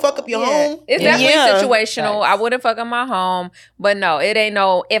situation. Don't fuck up your home. It's definitely situational. I wouldn't fuck up my home, but no, it ain't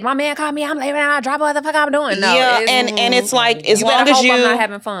no. If my man called me, I'm leaving. I drop what the fuck I'm doing. No, Yeah, and it's like as you long better as hope you I'm not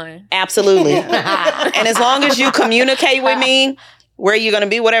having fun. absolutely, and as long as you communicate with me where you're gonna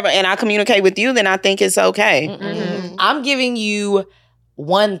be, whatever, and I communicate with you, then I think it's okay. I'm giving you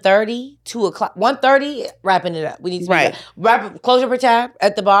 1:30, 2 o'clock. 1:30, wrapping it up. We need to be close your tab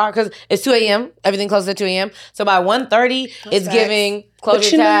at the bar because it's 2 a.m. Everything closes at 2 a.m. So by 1:30, it's giving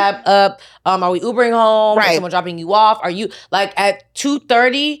close your tab up. Are we Ubering home? Is someone dropping you off? Are you like at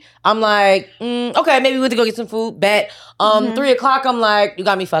 2:30? I'm like, okay, maybe we have to go get some food. Bet. 3 o'clock, I'm like, you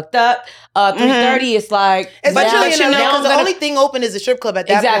got me fucked up. 3:30, it's like, especially in LA, because the only thing open is the strip club at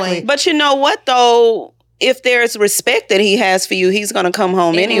that point. But you know what though? If there's respect that he has for you, he's gonna come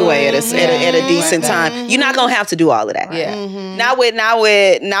home anyway at a decent time. You're not gonna have to do all of that. Yeah. Not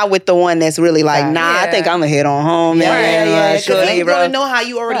with the one that's really like, I think I'm gonna head on home. Because he's gonna know how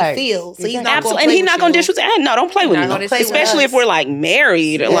you already feel. So he's not gonna and he's not gonna disrespect. No, don't play with me. play Especially if we're like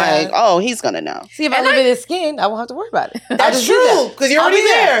married. Like, oh, he's gonna know. See, if I live in his skin, I won't have to worry about it. That's true, because you're already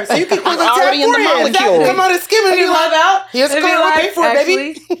there. So you can quickly already in the molecule. Come out and skim and He love out. Here's the card, we'll pay for it,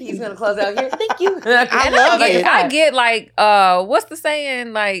 baby. He's gonna close out here. Thank you. I get like, what's the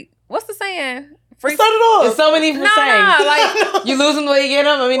saying? Freaks. Start it off. There's so many sayings. like you lose them the way you get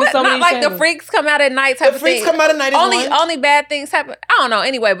them. I mean, there's so many not like sayings. the freaks come out at night type The of freaks thing. come out at night. Only bad things happen. I don't know.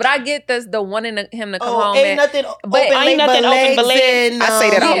 Anyway, but I get the wanting him to come home. Ain't nothing open, ain't nothing open but legs. and, I say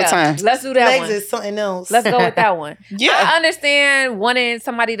that all the time. Let's do that legs one. is something else. Let's go with that one. Yeah. I understand wanting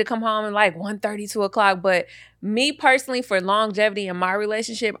somebody to come home at like 1:30, 2 o'clock, but me personally, for longevity in my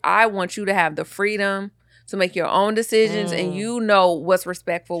relationship, I want you to have the freedom to make your own decisions and you know what's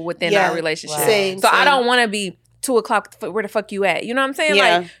respectful within our relationship. Same. I don't want to be 2 o'clock, where the fuck you at? You know what I'm saying?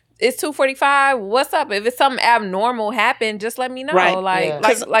 Yeah. Like, it's 2:45. What's up? If it's something abnormal happened, just let me know. Right.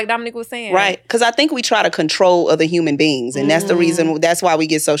 Like Dominique was saying. Right. Because I think we try to control other human beings. And that's the reason, that's why we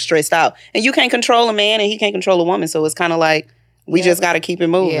get so stressed out. And you can't control a man and he can't control a woman. So it's kind of like, We just got to keep it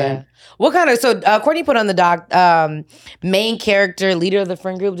moving. Yeah. What kind of, so Courtney put on the doc, main character, leader of the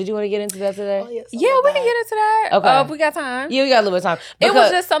friend group. Did you want to get into that today? Oh, yes, Yeah, we can get into that. Okay. If we got time. Yeah, we got a little bit of time. It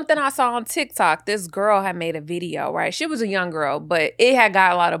was just something I saw on TikTok. This girl had made a video, right? She was a young girl, but it had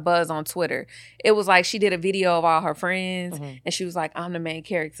got a lot of buzz on Twitter. It was like she did a video of all her friends, and she was like, I'm the main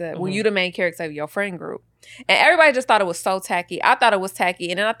character. Well, you the main character of your friend group. And everybody just thought it was so tacky. I thought it was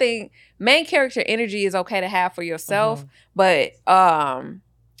tacky. And then I think main character energy is okay to have for yourself, but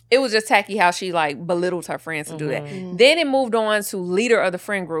it was just tacky how she like belittled her friends to do that. Then it moved on to leader of the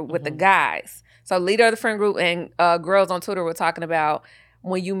friend group with the guys. So leader of the friend group and girls on Twitter were talking about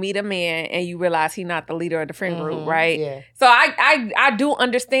when you meet a man and you realize he's not the leader of the friend group, right? Yeah. So I do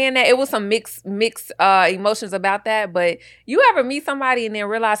understand that. It was some mixed emotions about that. But you ever meet somebody and then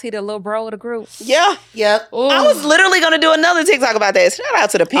realize he the little bro of the group? Yeah. Yep. I was literally going to do another TikTok about that. Shout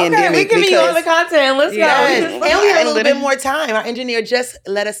out to the pandemic. Okay, we can be on the content. Let's Yes. go. And we have a little bit more time. Our engineer just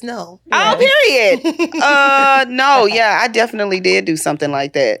let us know. Oh, period. No, yeah, I definitely did do something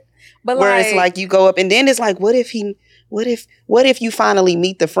like that. But where it's like you go up and then it's like, what if you finally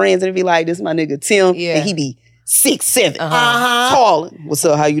meet the friends and it be like, this my nigga Tim and he be 6'7", tall. What's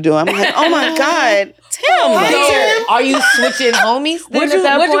up? How you doing? I'm like, oh my God, Tim. Are you switching homies? Would you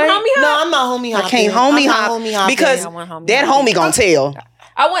homie hop? No, I'm not homie hopping. I can't homie I'm not hop homie hopping. because that homie gonna tell.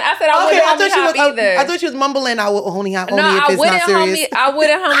 I said I wouldn't homie hop either. I thought she was mumbling. I would homie hop only No, if I it's wouldn't not serious. I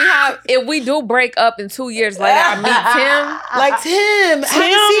wouldn't homie hop if we do break up and 2 years later I meet Tim. Like Tim, I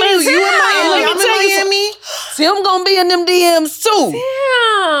haven't seen you. You in Miami? I'm in Miami. Tim gonna be in them DMs too.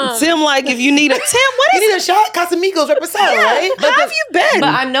 Tim, like if you need a Tim, what is You need a shot? Casamigos represent, right? How have you been?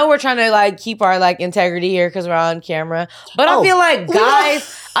 But I know we're trying to like keep our like integrity here because we're on camera. But I feel like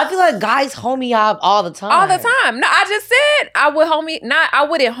guys homie hop all the time. All the time. No, I just said I wouldn't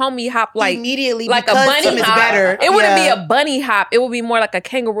homie hop like immediately like a because bunny Tim is hop. better. It wouldn't be a bunny hop. It would be more like a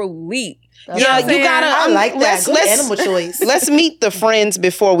kangaroo leap. Yeah, you gotta. I like that. Good let's- animal choice. Let's meet the friends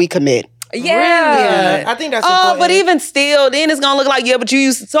before we commit. Yeah. I think that's important. But even still, then it's gonna look like, but you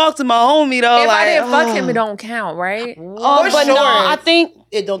used to talk to my homie though. If like, I didn't fuck him, it don't count, right? but no, I think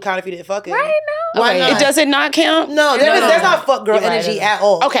it don't count if you didn't fuck him. Right now. Why not? it does it not count. No, that's not fuck girl energy at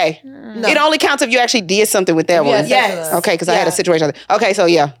all. Okay, it only counts if you actually did something with that one. Yes. Okay, because I had a situation. Okay, so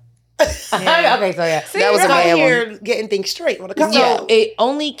yeah. Okay, so yeah. See, that was a we're out bad here one. getting things straight. So it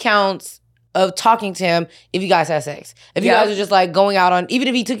only counts of talking to him if you guys had sex. If you guys are just like going out on, even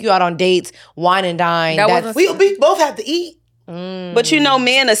if he took you out on dates, wine and dine. We both have to eat. But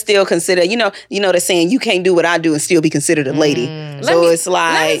men are still considered, you know the saying, you can't do what I do and still be considered a lady. So it's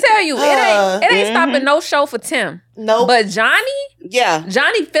like, let me tell you, it ain't stopping no show for Tim. No, but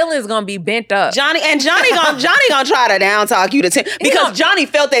Johnny feelings gonna be bent up. Johnny gonna try to down talk you to Tim because Johnny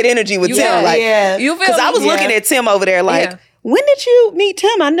felt that energy with Tim. You feel because I was looking at Tim over there like. When did you meet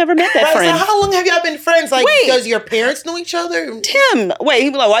Tim? I never met that friend. So how long have y'all been friends? Like, because your parents knew each other? Tim, wait, he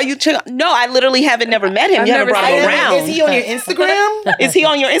be like, why you chill? No, I literally haven't never met him. You haven't brought him around. Is he on your Instagram? Is he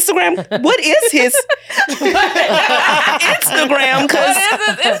on your Instagram? What is his Instagram? What is his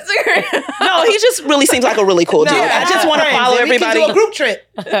Instagram? No, he just really seems like a really cool dude. I just want to follow everybody. We can do a group trip.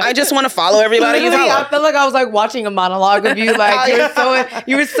 I just want to follow everybody you follow. I felt like I was like watching a monologue of you. Like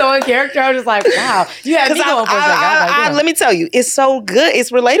you were so in character. I was just like, wow. You had me going for a second. Let me tell you, it's so good.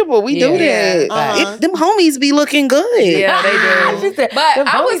 It's relatable. We do that. Them homies be looking good. Yeah, they do. But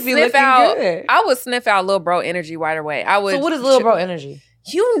I would sniff out little bro energy right away. So what is little bro energy?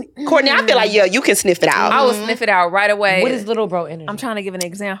 Courtney, I feel like you can sniff it out. I would sniff it out right away. What is little bro energy? I'm trying to give an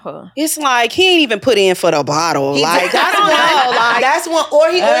example. It's like he ain't even put in for the bottle. Like I don't know. Like that's one.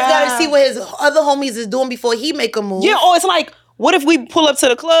 Or he always got to see what his other homies is doing before he make a move. Yeah. Or it's like, what if we pull up to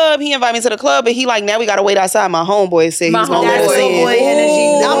the club? He invite me to the club, and he like, now we gotta wait outside. My homeboy said he's gonna let us in. Boy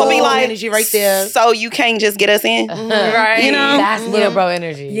energy. I'm gonna be like, energy right there. So you can't just get us in, right? You know, that's little bro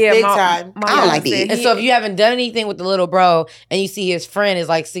energy. Yeah, big time. I don't like that. And so if you haven't done anything with the little bro, and you see his friend is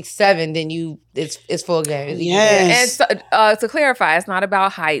like 6'7", then it's full game. Yes. And so, to clarify, it's not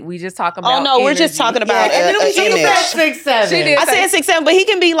about height. We just talk about. Oh no, we're just talking about and then we image. said 6'7". I said 6'7", but he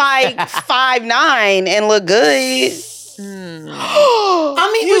can be like 5'9" and look good. I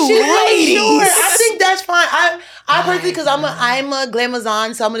mean, but she's really short. I think that's fine. I personally, because I'm a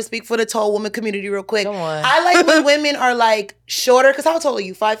glamazon, so I'm gonna speak for the tall woman community real quick. Come on. I like when women are like shorter. Because how tall are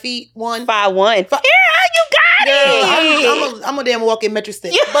you? 5'1"? 5'1". Here, you I'm a damn walking metro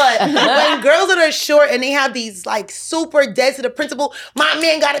stick. But when girls that are short and they have these like super dead to the principle, my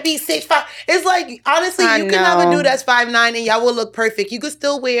man gotta be 6'5". It's like, honestly, you can have a dude that's 5'9" and y'all will look perfect. You could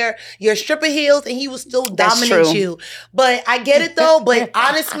still wear your stripper heels and he will still dominate you. But I get it though, but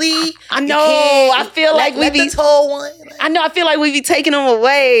honestly, I know. I feel like we be the tall one. I know. I feel like we be taking them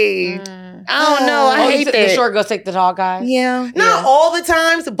away. I don't know. I hate that. The short girls take the tall guys. Yeah. Not all the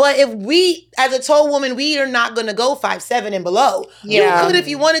times, but if we, as a tall woman, we are not going to go 5'7" and below. Yeah. You could if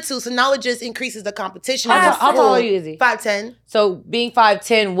you wanted to. So now it just increases the competition. How tall are you, Izzy? 5'10". So being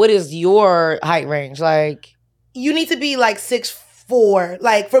 5'10", what is your height range? Like, you need to be like 6'4".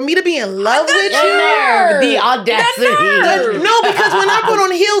 Like, for me to be in love with you. The audacity. No, because when I put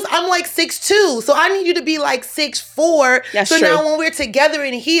on heels, I'm like 6'2". So I need you to be like 6'4". That's so true. now when we're together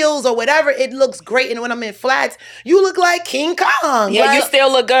in heels or whatever, it looks great. And when I'm in flats, you look like King Kong. Yeah, Like, you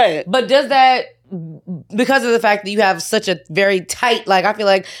still look good. But does that, because of the fact that you have such a very tight, like, I feel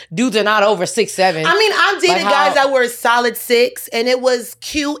like dudes are not over 6'7". I mean, I've dated Like guys that were a solid 6, and it was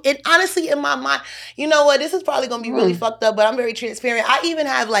cute. And honestly, in my mind, you know what? This is probably going to be really fucked up, but I'm very transparent. I even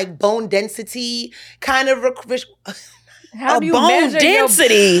have like bone density kind of. How do you Bone measure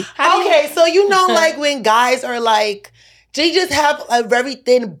density. Okay, so you know, like when guys are like, they just have a very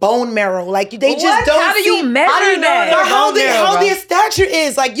thin bone marrow. Like they just What? don't. How do you see- measure how do you know that? their how bone marrow, how bro? their stature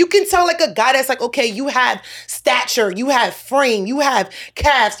is. Like you can tell like a guy that's like, okay, you have stature, you have frame, you have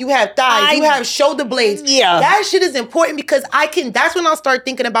calves, you have thighs, you have shoulder blades. Yeah. That shit is important because that's when I'll start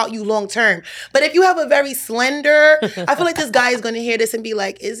thinking about you long term. But if you have a very slender, I feel like this guy is gonna hear this and be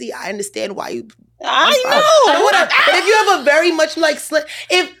like, Izzy, I understand why you I know. whatever. But if you have a very much like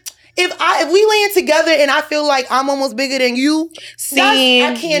if we land together and I feel like I'm almost bigger than you,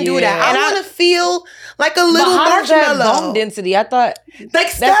 I can't do that. And I want to feel like a little But how does that marshmallow. bone density? I thought Like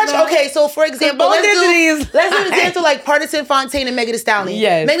stature. not- Okay, so for example, bone density let's do an example like Partisan Fontaine and Megan Thee Stallion.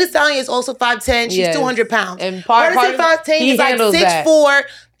 Yes. Megan Thee Stallion is also 5'10". She's Yes. 200 pounds. And Partisan Partisan, Fontaine he is like handles that. 6'4",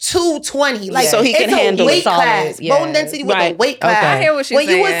 220. Like So he can it's handle a it. weight Solid, class. yeah. Bone density with a Right. weight class. Okay. I hear what she's When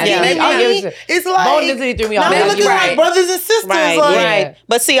you were saying. skinny Yeah, I'll give mini, it to- it's like bone density threw me off. now we're That's looking right. like brothers and sisters. Right, like, right.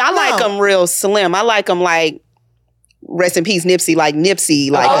 But see, I like them real slim. I like them like, rest in peace, Nipsey, like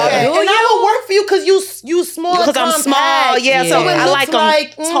Nipsey. Like, Okay. Do And that will work for you because you small. because I'm compact. small. Yeah, so Yeah. I like them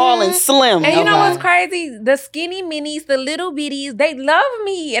Looks like, tall and slim. And you know Okay. what's crazy? The skinny minis, the little bitties, they love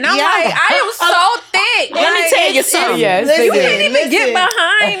me. And I'm Yeah. like, I am so thick. Let me Like, tell you it's- something. Yes, Listen, You can't even get listen.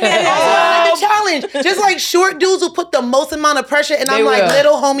 behind That's me. why I like the challenge. Just like short dudes will put the most amount of pressure, and I'm They like, will.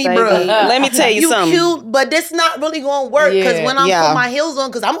 little homie, They bro. will. Let me tell you something. cute, but this not really gonna work because Yeah. when I Yeah. put my heels on,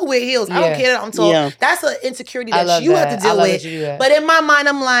 because I'm gonna wear heels. I don't Yeah. care that I'm tall. Yeah. That's an insecurity I that love you that. have to I deal love with. that you do that. But in my mind,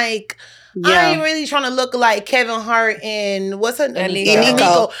 I'm like, I Yeah. ain't really trying to look like Kevin Hart and what's her name? Eniko.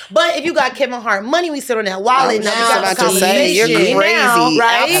 Eniko. But if you got Kevin Hart money, we sit on that wallet. I Now was we got about to say, you're conversation. crazy. Now,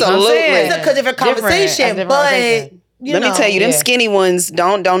 right? Absolutely. It's a different conversation. Different But conversation. you Let me know, tell you, them yeah. skinny ones,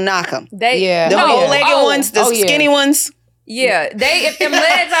 don't knock them. They, Yeah. The No. bow-legged oh, ones, the oh, yeah. skinny ones, Yeah, if them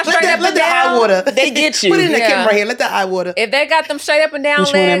legs are straight up let and the eye down, water. they get you. Put it in the Yeah. camera right here. Let the eye water. if they got them straight up and down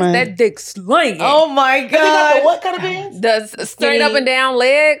Which one am legs, I? that dick slinging. Oh my They got the god! what kind of bands? The straight up and down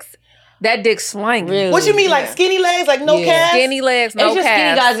legs, that dick slinging. Really? What you mean, like skinny legs, like no Yeah. calves? Skinny legs, no It's just skinny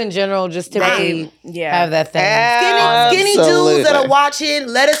calves. guys in general, just typically yeah. have that thing. Skinny dudes that are watching,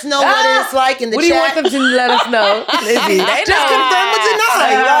 let us know what it's like in the What do you chat. want them to let us know? Listen, just know. confirm or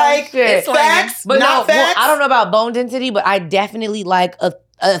deny. Like, Shit. it's facts, But not no, well, facts. I don't know about bone density, but I definitely like a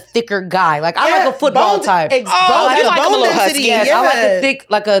thicker guy. Like I Yeah, like a football bone- type. ex- Oh, bone- you the like a bone little density, husky. Yes, yeah. I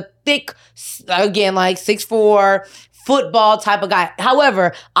like a thick, again, like 6'4", football type of guy.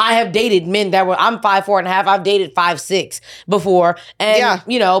 However, I have dated men that were, I'm 5'4.5". I've dated 5'6" before. And, Yeah.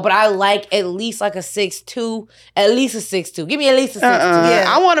 you know, but I like at least like a 6'2", at least a 6'2". Give me at least a 6'2". Yeah.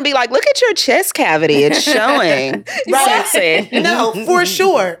 I want to be like, look at your chest cavity. It's showing. Right. Sexy. No, for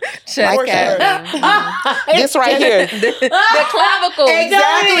sure. Chest For cavity. sure. This right here. The clavicle.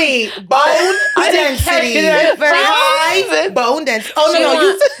 Exactly. Bone density. it very High bone density. Oh,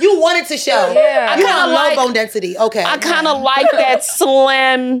 no, you wanted to show. Yeah. You I want kinda low like- bone density. Okay. I kind of like that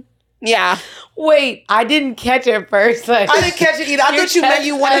slim. Yeah. Wait, I didn't catch it first. Like, I didn't catch it either. I Your thought you meant chest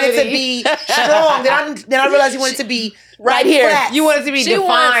you wanted it to cavity. be strong. Then I realized you wanted it to be Right here. flat. You want it to be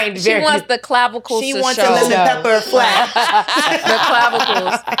defined. She wants the clavicles She to wants show. a lemon No. pepper flat. The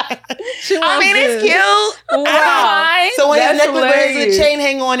clavicles. She wants I mean, it's the- cute. Wow. I chain? So when his That's necklace wears hilarious. a chain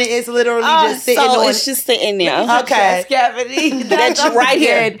hang on it, it's literally just sitting so on it's just sitting there. Okay. Chest cavity. That's right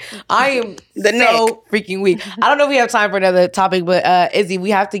here. I am The so freaking weak. I don't know if we have time for another topic, but Izzy, we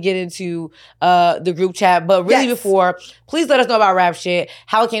have to get into the group chat. But really, Yes. before, please let us know about Rap Shit,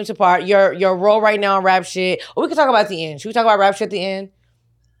 how it came to part, your role right now in Rap Shit. Or we can talk about it at the end. Should we talk about Rap Shit at the end?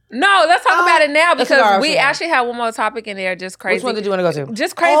 No, let's talk about it now let's talk about because we it now. actually have one more topic in there. Just crazy. Which one did you want to go to?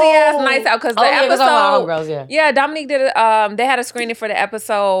 Just crazy ass nights out because the yeah, 'cause I'm episode. my homegirls, Yeah, Dominique did it. They had a screening for the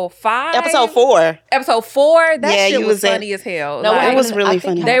episode 5. Episode 4. Episode 4. That Yeah, shit you was was in- funny as hell. No, Like, It was I really think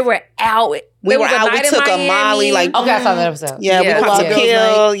funny. they were out. We There were was a out. We night in took a Miami. Molly, like, Okay, I saw that episode. Yeah, Yeah. we popped Wild a Girls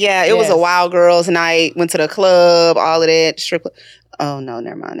pill. Night. Yeah, it was a Yes. wild girls night. Went to the club, all of that. Strip club. Oh, no,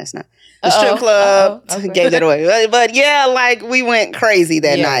 never mind. That's not. The strip club Okay. gave that away. But yeah, like we went crazy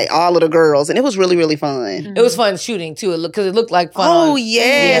that Yeah. night. All of the girls. And it was really, really fun. Mm-hmm. It was fun shooting too. Because it looked like fun. Oh, on-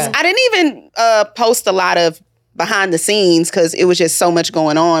 yes. Yeah. I didn't even post a lot of behind the scenes because it was just so much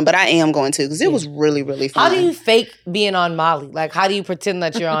going on. But I am going to because it was really, really fun. How do you fake being on Molly? Like, how do you pretend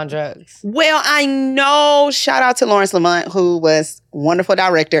that you're on drugs? Well, I know, shout out to Lawrence Lamont, who was a wonderful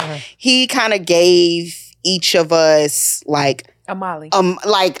director. He kind of gave each of us like A Molly. Not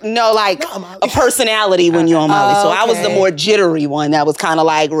a Molly. a personality when you're on Molly. So I was the okay. more jittery one that was kind of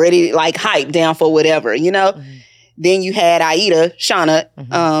like ready, like hype down for whatever, you know? Then you had Aida, Shauna.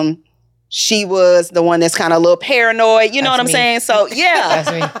 She was the one that's kind of a little paranoid, you know That's what I'm me. saying? So yeah.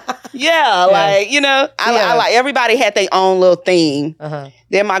 That's me. Yeah, like, you know, I Yeah. like everybody had their own little theme. Uh-huh.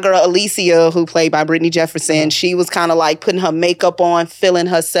 Then my girl Alicia, who played by Brittany Jefferson, she was kind of like putting her makeup on, feeling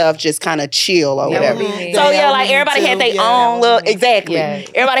herself just kind of chill or That whatever. would be me. So That yeah, would like be everybody too. had their Yeah, that own would little be me. exactly. Yeah.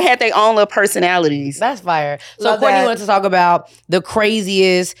 Everybody had their own little personalities. That's fire. So, Love Courtney that. wanted to talk about the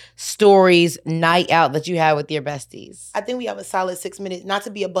craziest stories night out that you had with your besties. I think we have a solid 6 minutes. Not to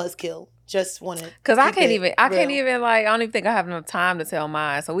be a buzzkill. Just want to. Because I can't even like, I don't even think I have enough time to tell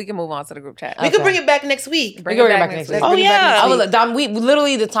mine. So we can move on to the group chat. We could bring it back next week. We can bring it back next week. Let's Oh, bring it back yeah. next I was week. like, Dom, we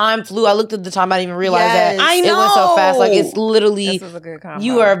literally the time flew. I looked at the time. I didn't even realize Yes. that I it went so fast. Like it's know. literally This is a good combo.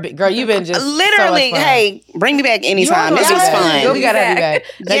 you are a big girl. You've been just Literally, so much fun. hey, bring me back anytime. This are was right. fun. We gotta have you back.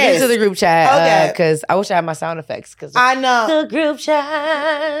 Let's get Yes. into the group chat Okay. because I wish I had my sound effects. Because I know. the group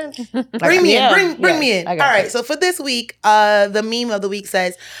chat. Bring me Yeah. in. Bring me in. I All got right. you. So for this week, the meme of the week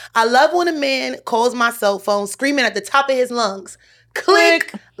says, "I love when a man calls my cell phone screaming at the top of his lungs."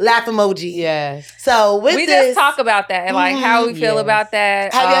 Click laugh emoji. Yes. So with We this, just talk about that and like how we feel Yes. about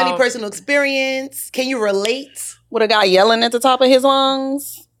that. have you had any personal experience? Can you relate? With a guy yelling at the top of his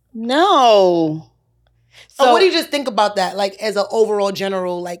lungs? No. So what do you just think about that? Like as an overall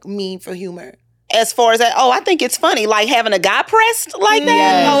general like meme for humor? As far as that, I think it's funny. Like having a guy pressed like that.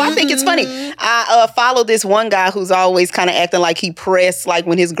 Yes. Oh, I think it's funny. I follow this one guy who's always kind of acting like he pressed, like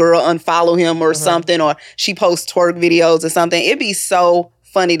when his girl unfollow him or something, or she posts twerk videos or something. It'd be so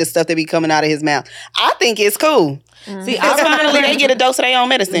funny the stuff that be coming out of his mouth. I think it's cool. See, Because finally they get a dose of their own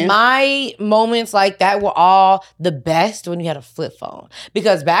medicine. My moments like that were all the best when you had a flip phone.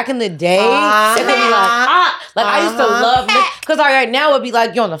 Because back in the day, it could be like I used to love because right now it'd be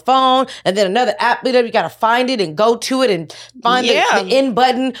like you're on the phone and then another app, you gotta find it and go to it and find the end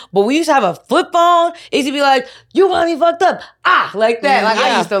button. But we used to have a flip phone, it used to be like, you want me fucked up? Like that. Like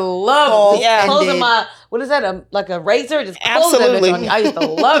I used to love closing my what is that? Like a razor? Just close that bitch on you. I used to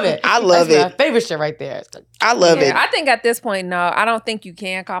love it. I love That's it. my favorite shit right there. I love it. I think at this point, no, I don't think you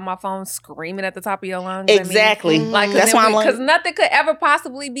can call my phone screaming at the top of your lungs. Exactly. Like, That's why I'm because like, nothing could ever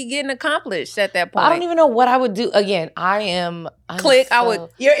possibly be getting accomplished at that point. I don't even know what I would do. Again, I'm Click, I so- would-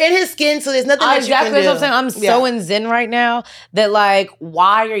 You're in his skin, so there's nothing that Exactly you can do. that's what I'm saying. I'm so in zen right now that like,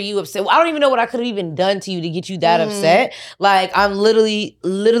 why are you upset? I don't even know what I could have even done to you to get you that upset. Like, I'm literally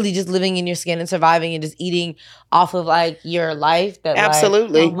just living in your skin and surviving and just eating off of like your life. That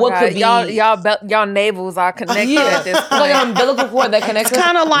Absolutely. Like, what God, could be y'all navels are connected at this It's point. like an umbilical cord that connects. It's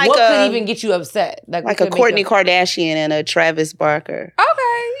kinda like what a- could even get you upset? Like what like a could make Kourtney you- Kardashian and a Travis Barker.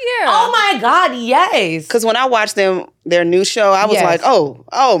 Okay, yeah. Oh my God! Yes. Because when I watched their new show, I was Yes. like,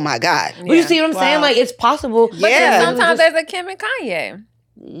 oh my God. But you see what I'm saying? Wow. Like it's possible. But Yeah. then sometimes there's a Kim and Kanye.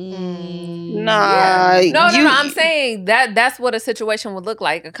 Nah. No, you- I'm saying that's what a situation would look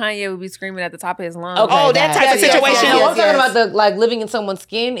like. A Kanye would be screaming at the top of his lungs. Okay, Oh, that type of Yes, situation. No, I'm yes. talking about the like living in someone's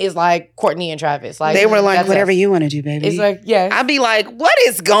skin is like Courtney and Travis. Like They were like, that's whatever us. you want to do, baby. It's like yes. I'd be like, what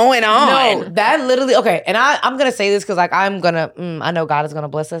is going on? No, that literally okay. And I'm gonna say this because like I'm gonna I know God is gonna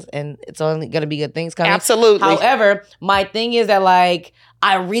bless us and it's only gonna be good things coming. Absolutely. However, my thing is that like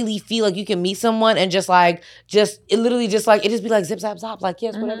I really feel like you can meet someone and it literally just like, it just be like zip, zap, zop. Like,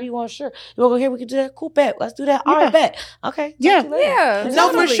 yes, whatever you want, sure. You want to go here, we can do that. Cool, bet. Let's do that. All right, bet. Okay. Yeah. Yeah. No,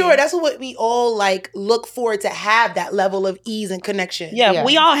 for Totally. sure. That's what we all like look for, to have that level of ease and connection. Yeah,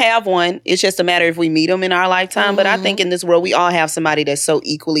 we all have one. It's just a matter if we meet them in our lifetime. But I think in this world, we all have somebody that's so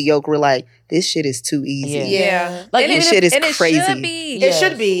equally yoked. We're like, this shit is too easy. Yeah. Like, this shit is and crazy. It should be. It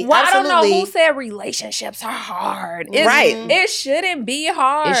should be. Well, Absolutely. I don't know who said relationships are hard. Right. It shouldn't be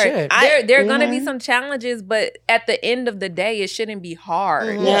hard. It should. There are going to be some challenges, but at the end of the day, it shouldn't be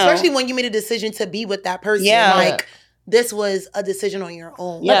hard. Yeah. Especially when you made a decision to be with that person. Yeah. Like, this was a decision on your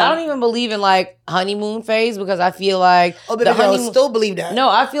own. Like, I don't even believe in like honeymoon phase, because I feel like Oh, baby girl, still believe that. No,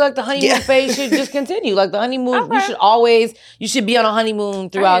 I feel like the honeymoon phase should just continue. Like the honeymoon, you should be on a honeymoon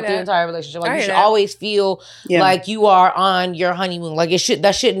throughout the entire relationship. Like you should always feel like you are on your honeymoon. Like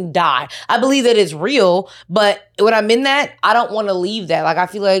that shouldn't die. I believe that it's real, but when I'm in that, I don't want to leave that. Like I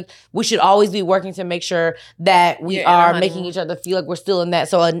feel like we should always be working to make sure that we are making each other feel like we're still in that.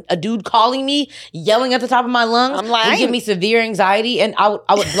 So a dude calling me, yelling at the top of my lungs, I'm like, would give me severe anxiety, and I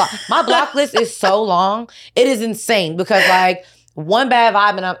would block. My block list is so long. It is insane, because like one bad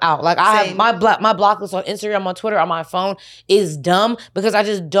vibe and I'm out. Like I have my block list on Instagram, on Twitter, on my phone is dumb, because I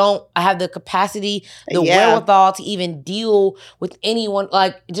just don't have the capacity, the wherewithal to even deal with anyone.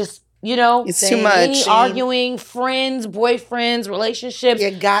 Like just, you know, it's too much. Any arguing, friends, boyfriends, relationships.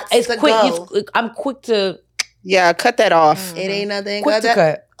 You got it's to quick. go. I'm quick to. Yeah, cut that off. It ain't nothing. Quick to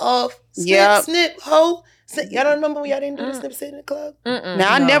cut off. Snip, snip, ho. Y'all don't remember when y'all didn't do the snip, snip in the club?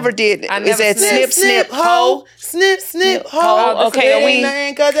 I never did. Is that snip, snip, ho? Snip, snip, ho. Oh, okay,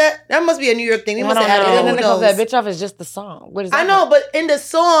 that must be a New York thing. They must have added it. And then Who it goes knows? that bitch off is just the song. What is that? I know, but in the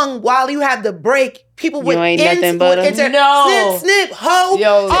song, while you have the break, people would ain't nothing but a no. snip, snip, ho.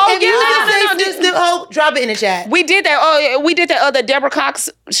 Yo, If you say snip, snip, ho, drop it in the chat. We did that. Oh, we did that other Deborah Cox.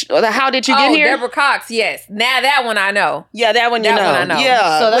 How did you get here? Deborah Cox, yes. Now that one I know. Yeah, that one you know. That one I know.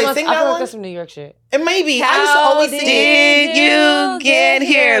 Yeah. So that Wait, must, sing I that feel one? like that's some New York shit. It may be. I used to How always sing it. Did you get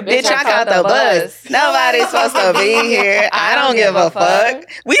here? Bitch, I got the buzz. Nobody's supposed to be here. I don't give a fuck.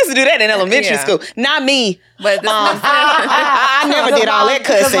 We used to do that in elementary school. Not me. But I never did all that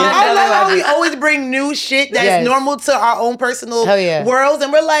cussing. I love how we always bring new shit that's normal to our own personal worlds,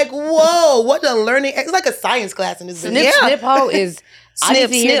 and we're like, whoa, what a learning. It's like a science class in this video. Snip ho is I need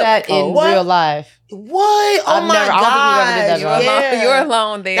to hear that in real life. What? Oh my God. You're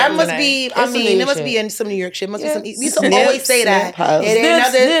alone there. That must be, it must be in some New York shit. Must be some, we used to always say that.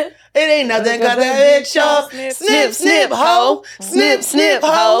 It ain't nothing cause that bitch, y'all. Snip, snip, ho. Snip, snip,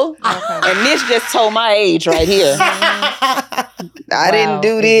 ho. And this just told my age right here. I didn't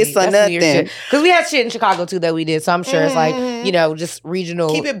do this or nothing. Because we had shit in Chicago too that we did. So I'm sure it's like, you know, just regional.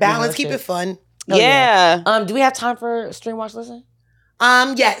 Keep it balanced, keep it fun. Yeah. Do we have time for stream, watch, listen?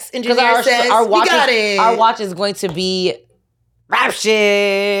 Yes. Engineer says we got it. Our watch is going to be rap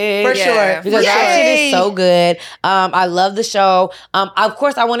shit. For sure. Because rap shit is so good. I love the show. Of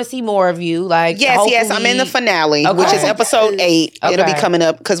course, I want to see more of you. Like, yes, I'm in the finale, which is episode 8. It'll be coming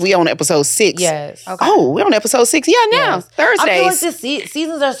up because we on episode 6. Yes. Okay. Oh, we're on episode 6. Yeah, now. Thursdays. I feel like the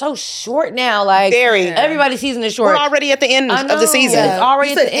seasons are so short now. Like, very. Everybody's season is short. We're already at the end of the season. It's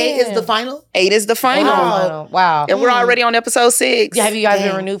already at the 8 end. is the final? 8 is the final. Wow. And we're already on episode 6. Have you guys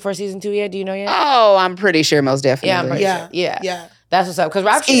been renewed for season 2 yet? Do you know yet? Oh, I'm pretty sure, most definitely. Yeah, I'm pretty sure. Yeah. That's what's up. Because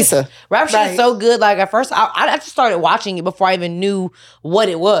rap shit is so good. Like, at first, I just started watching it before I even knew what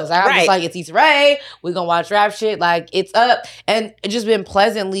it was. Like, I was just like, it's Issa Rae. We're going to watch rap shit. Like, it's up. And it just been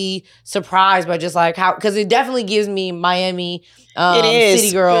pleasantly surprised by just like how, because it definitely gives me Miami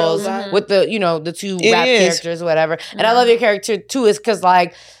City Girls with the, you know, the 2 rap characters or whatever. And I love your character too. It's because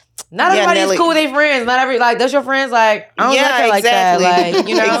like, not everybody's cool with their friends. Not every, like, that's your friends. Like, I don't like her like that. Like,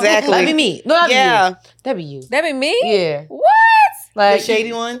 you know? Exactly. That'd be me. No, that'd be you. That'd be you. That'd be me? Yeah. What? Like, the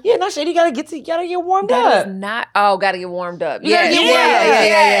shady one? Yeah, not shady. You gotta get warmed up. That is not. Oh, gotta get warmed up. You gotta get warmed up.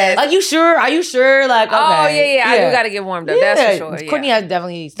 Yeah. Like, you sure? Are you sure? Like, okay. Oh, yeah. I do gotta get warmed up. That's for sure. Yeah. Courtney has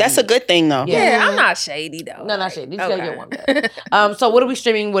definitely. That's a good thing, though. Yeah, I'm not shady though. No, not shady. You just gotta get warmed up. So, what are we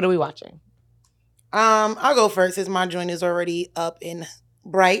streaming? What are we watching? I'll go first since my joint is already up and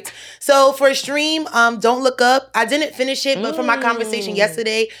bright. So for stream, Don't Look Up. I didn't finish it, but from my conversation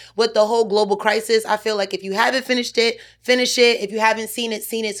yesterday with the whole global crisis, I feel like if you haven't finished it, finish it. If you haven't seen it,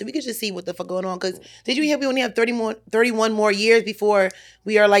 so we could just see what the fuck going on. Because did you hear we only have 31 more years before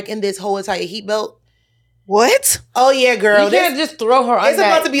we are like in this whole entire heat belt? What? Oh yeah, girl. You can't just throw her on It's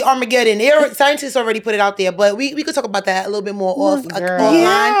about to be Armageddon. Scientists already put it out there, but we could talk about that a little bit more offline.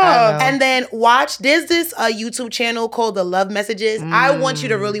 Yeah. And then there's this YouTube channel called The Love Messages. I want you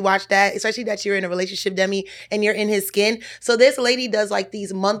to really watch that, especially that you're in a relationship, Demi, and you're in his skin. So this lady does like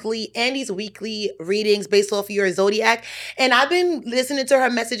these monthly and these weekly readings based off of your zodiac. And I've been listening to her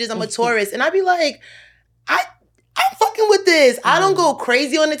messages. I'm a Taurus, and I'd be like, I'm fucking with this. I don't go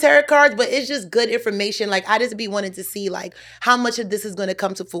crazy on the tarot cards, but it's just good information. Like, I just be wanting to see, like, how much of this is going to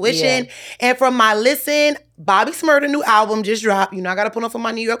come to fruition. Yeah. And from my listen, Bobby Smurda new album just dropped. You know, I got to put on for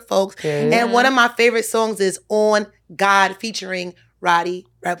my New York folks. Okay. And one of my favorite songs is On God featuring Roddy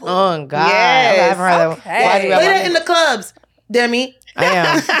Rebel. On God. Yes. Play that in the clubs, Demi. I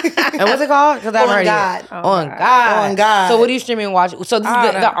am. And what's it called? Because I've heard it. On God. On God. So what are you streaming and watching? So this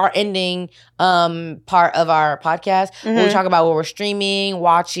is our ending part of our podcast where we talk about what we're streaming,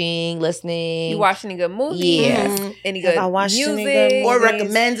 watching, listening. You watch any good movies? Yeah. Any good music? Or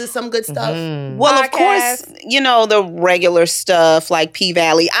recommends us some good stuff. Well, of course, you know, the regular stuff like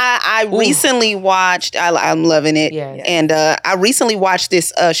P-Valley. I recently watched, I'm loving it. Yeah. And I recently watched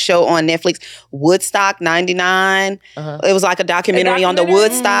this show on Netflix, Woodstock 99. It was like a documentary on the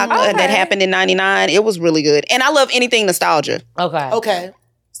Woodstock that happened in 99. It was really good. And I love anything nostalgia. Okay.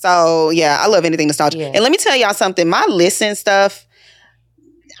 So, yeah, I love anything nostalgia. Yeah. And let me tell y'all something. My listen stuff,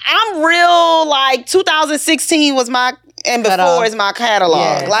 I'm real, like, 2016 was my, and before is my catalog.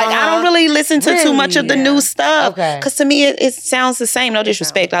 Yeah. Like, I don't really listen to too much of the new stuff. Because to me, it sounds the same. No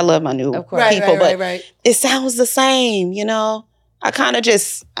disrespect. I love my new people. But it sounds the same, you know? I kind of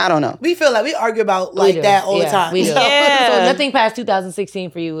just, I don't know. We feel like we argue about like that all the time. We do. So nothing past 2016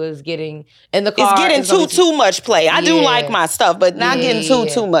 for you is getting in the car. It's getting too much play. I do like my stuff, but not getting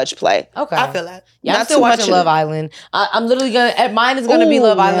too much play. Okay. I feel that. Yeah, I'm still watching Love Island. I'm literally mine is gonna be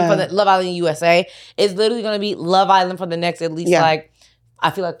Love Island for the Love Island USA. It's literally gonna be Love Island for the next at least like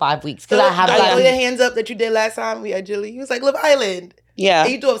I feel like 5 weeks because I have your hands up that you did last time. We had Julie. He was like Love Island. Yeah.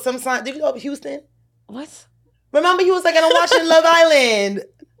 And you threw up some sign. Did you throw up Houston? What? Remember, he was like, and I'm watching Love Island.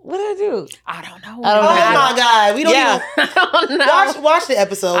 What did I do? I don't know. Oh my God. We don't even. I don't know. Watch the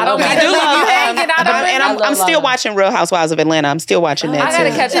episode. I don't know. And I'm still watching Real Housewives of Atlanta. I'm still watching that. I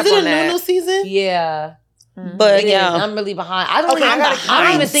gotta catch up on that. Is it a new season? Yeah. But I'm really behind. I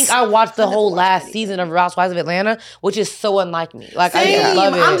don't even think I watched the whole last season of Real Housewives of Atlanta, which is so unlike me. Like I just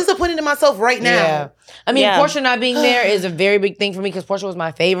love it. I'm disappointed in myself right now. Yeah. I mean, Portia not being there is a very big thing for me because Portia was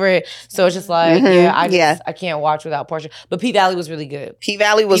my favorite. So it's just like, I can't watch without Portia. But P-Valley was really good.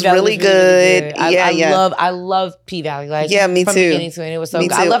 P-Valley was really good. I love P-Valley. Like, me from too. Beginning to end, it was so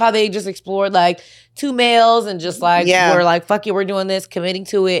good. I love how they just explored like two males and just like were like, fuck it, we're doing this, committing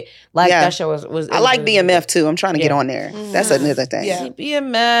to it. Like that show was I like really BMF too. I'm trying to get on there. That's another thing. Yeah.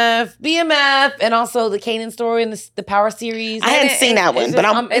 BMF, and also the Kanan story and the Power series. I hadn't seen that one, but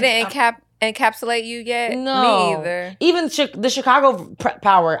it didn't encapsulate you yet. No, me either. Even the Chicago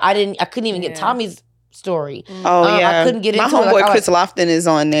Power, I couldn't even get Tommy's story. Oh yeah, I couldn't get into it. My homeboy Chris Lofton is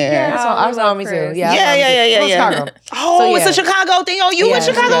on there. Yeah, I was on me too. Yeah. Chicago. Oh, it's a Chicago thing. Oh, you in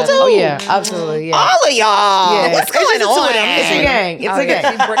Chicago too? Oh yeah, absolutely. Yeah. All of y'all. Yeah. What's going on? It's a gang. It's a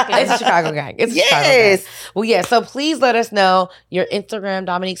gang. It's a Chicago gang. It's a Chicago gang. Well, yeah. So please let us know your Instagram,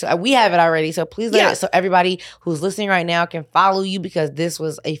 Dominique. So we have it already. So please let us. So everybody who's listening right now can follow you because this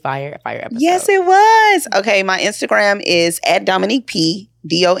was a fire episode. Yes, it was. Okay, my Instagram is @DominiqueP.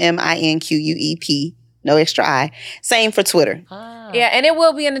 DOMINQUEP. No extra I. Same for Twitter. Yeah, and it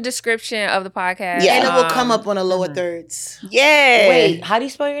will be in the description of the podcast. Yeah. And it will come up on the lower thirds. Yeah. Wait, how do you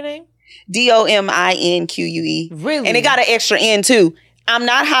spell your name? DOMINQUE. Really? And it got an extra N too. I'm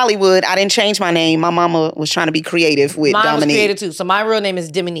not Hollywood. I didn't change my name. My mama was trying to be creative with Dominique. Mine was creative too. So my real name is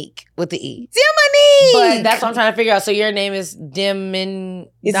Dominique with the E. Dominique! But that's what I'm trying to figure out. So your name is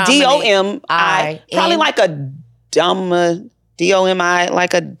It's DOMI. Probably like a DOMI,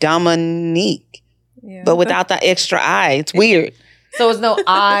 like a Dominique. Yeah. But without the extra I. It's weird. So it's no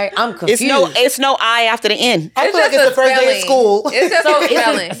I. I'm confused. It's no I after the N. I feel like it's the first day of school. It's just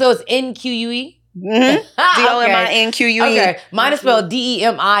spelling. So it's NQUE? DOMINQUE. Okay. Mine is spelled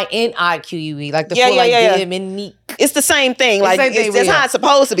DEMINIQUE. Like the full Dominique. It's the same thing. Like it's how it's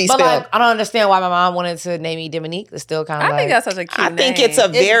supposed to be spelled. But like, I don't understand why my mom wanted to name me Dominique. It's still kind of I think that's such a cute name. I think it's a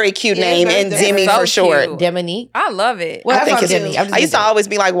very cute name, and Demi for short. Dominique. I love it. Well, I think it's Demi. I used to always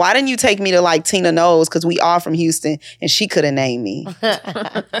be like, why didn't you take me to like Tina Knowles? Because we are from Houston, and she could have named me.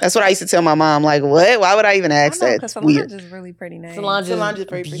 That's what I used to tell my mom. Like, what? Why would I even ask that? Because Solange is really pretty name. Solange is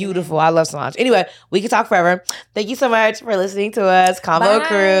very beautiful. I love Solange. Anyway. but we can talk forever. Thank you so much for listening to us, Combo Bye.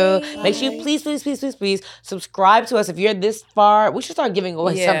 Crew. Make sure you please subscribe to us. If you're this far, we should start giving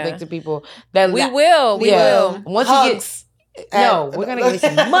away something to people. That We will. Once Hugs. you get, no, we're gonna give you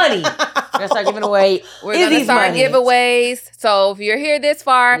some money. We're gonna start giving away. We're gonna start monies. giveaways. So if you're here this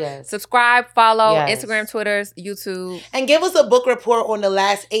far, subscribe, follow, Yes. Instagram, Twitter, YouTube. And give us a book report on the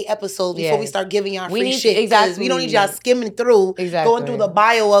last 8 episodes before we start giving y'all free shit. Exactly. We don't need y'all skimming through, going through the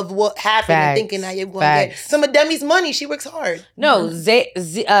bio of what happened and thinking that you're going to get some of Demi's money. She works hard. No,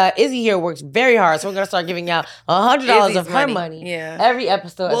 Izzy here works very hard. So we're going to start giving out $100 of her money every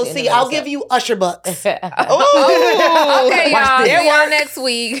episode. We'll see. I'll give you Usher bucks. Okay, y'all. See y'all next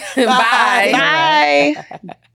week. Bye. Bye.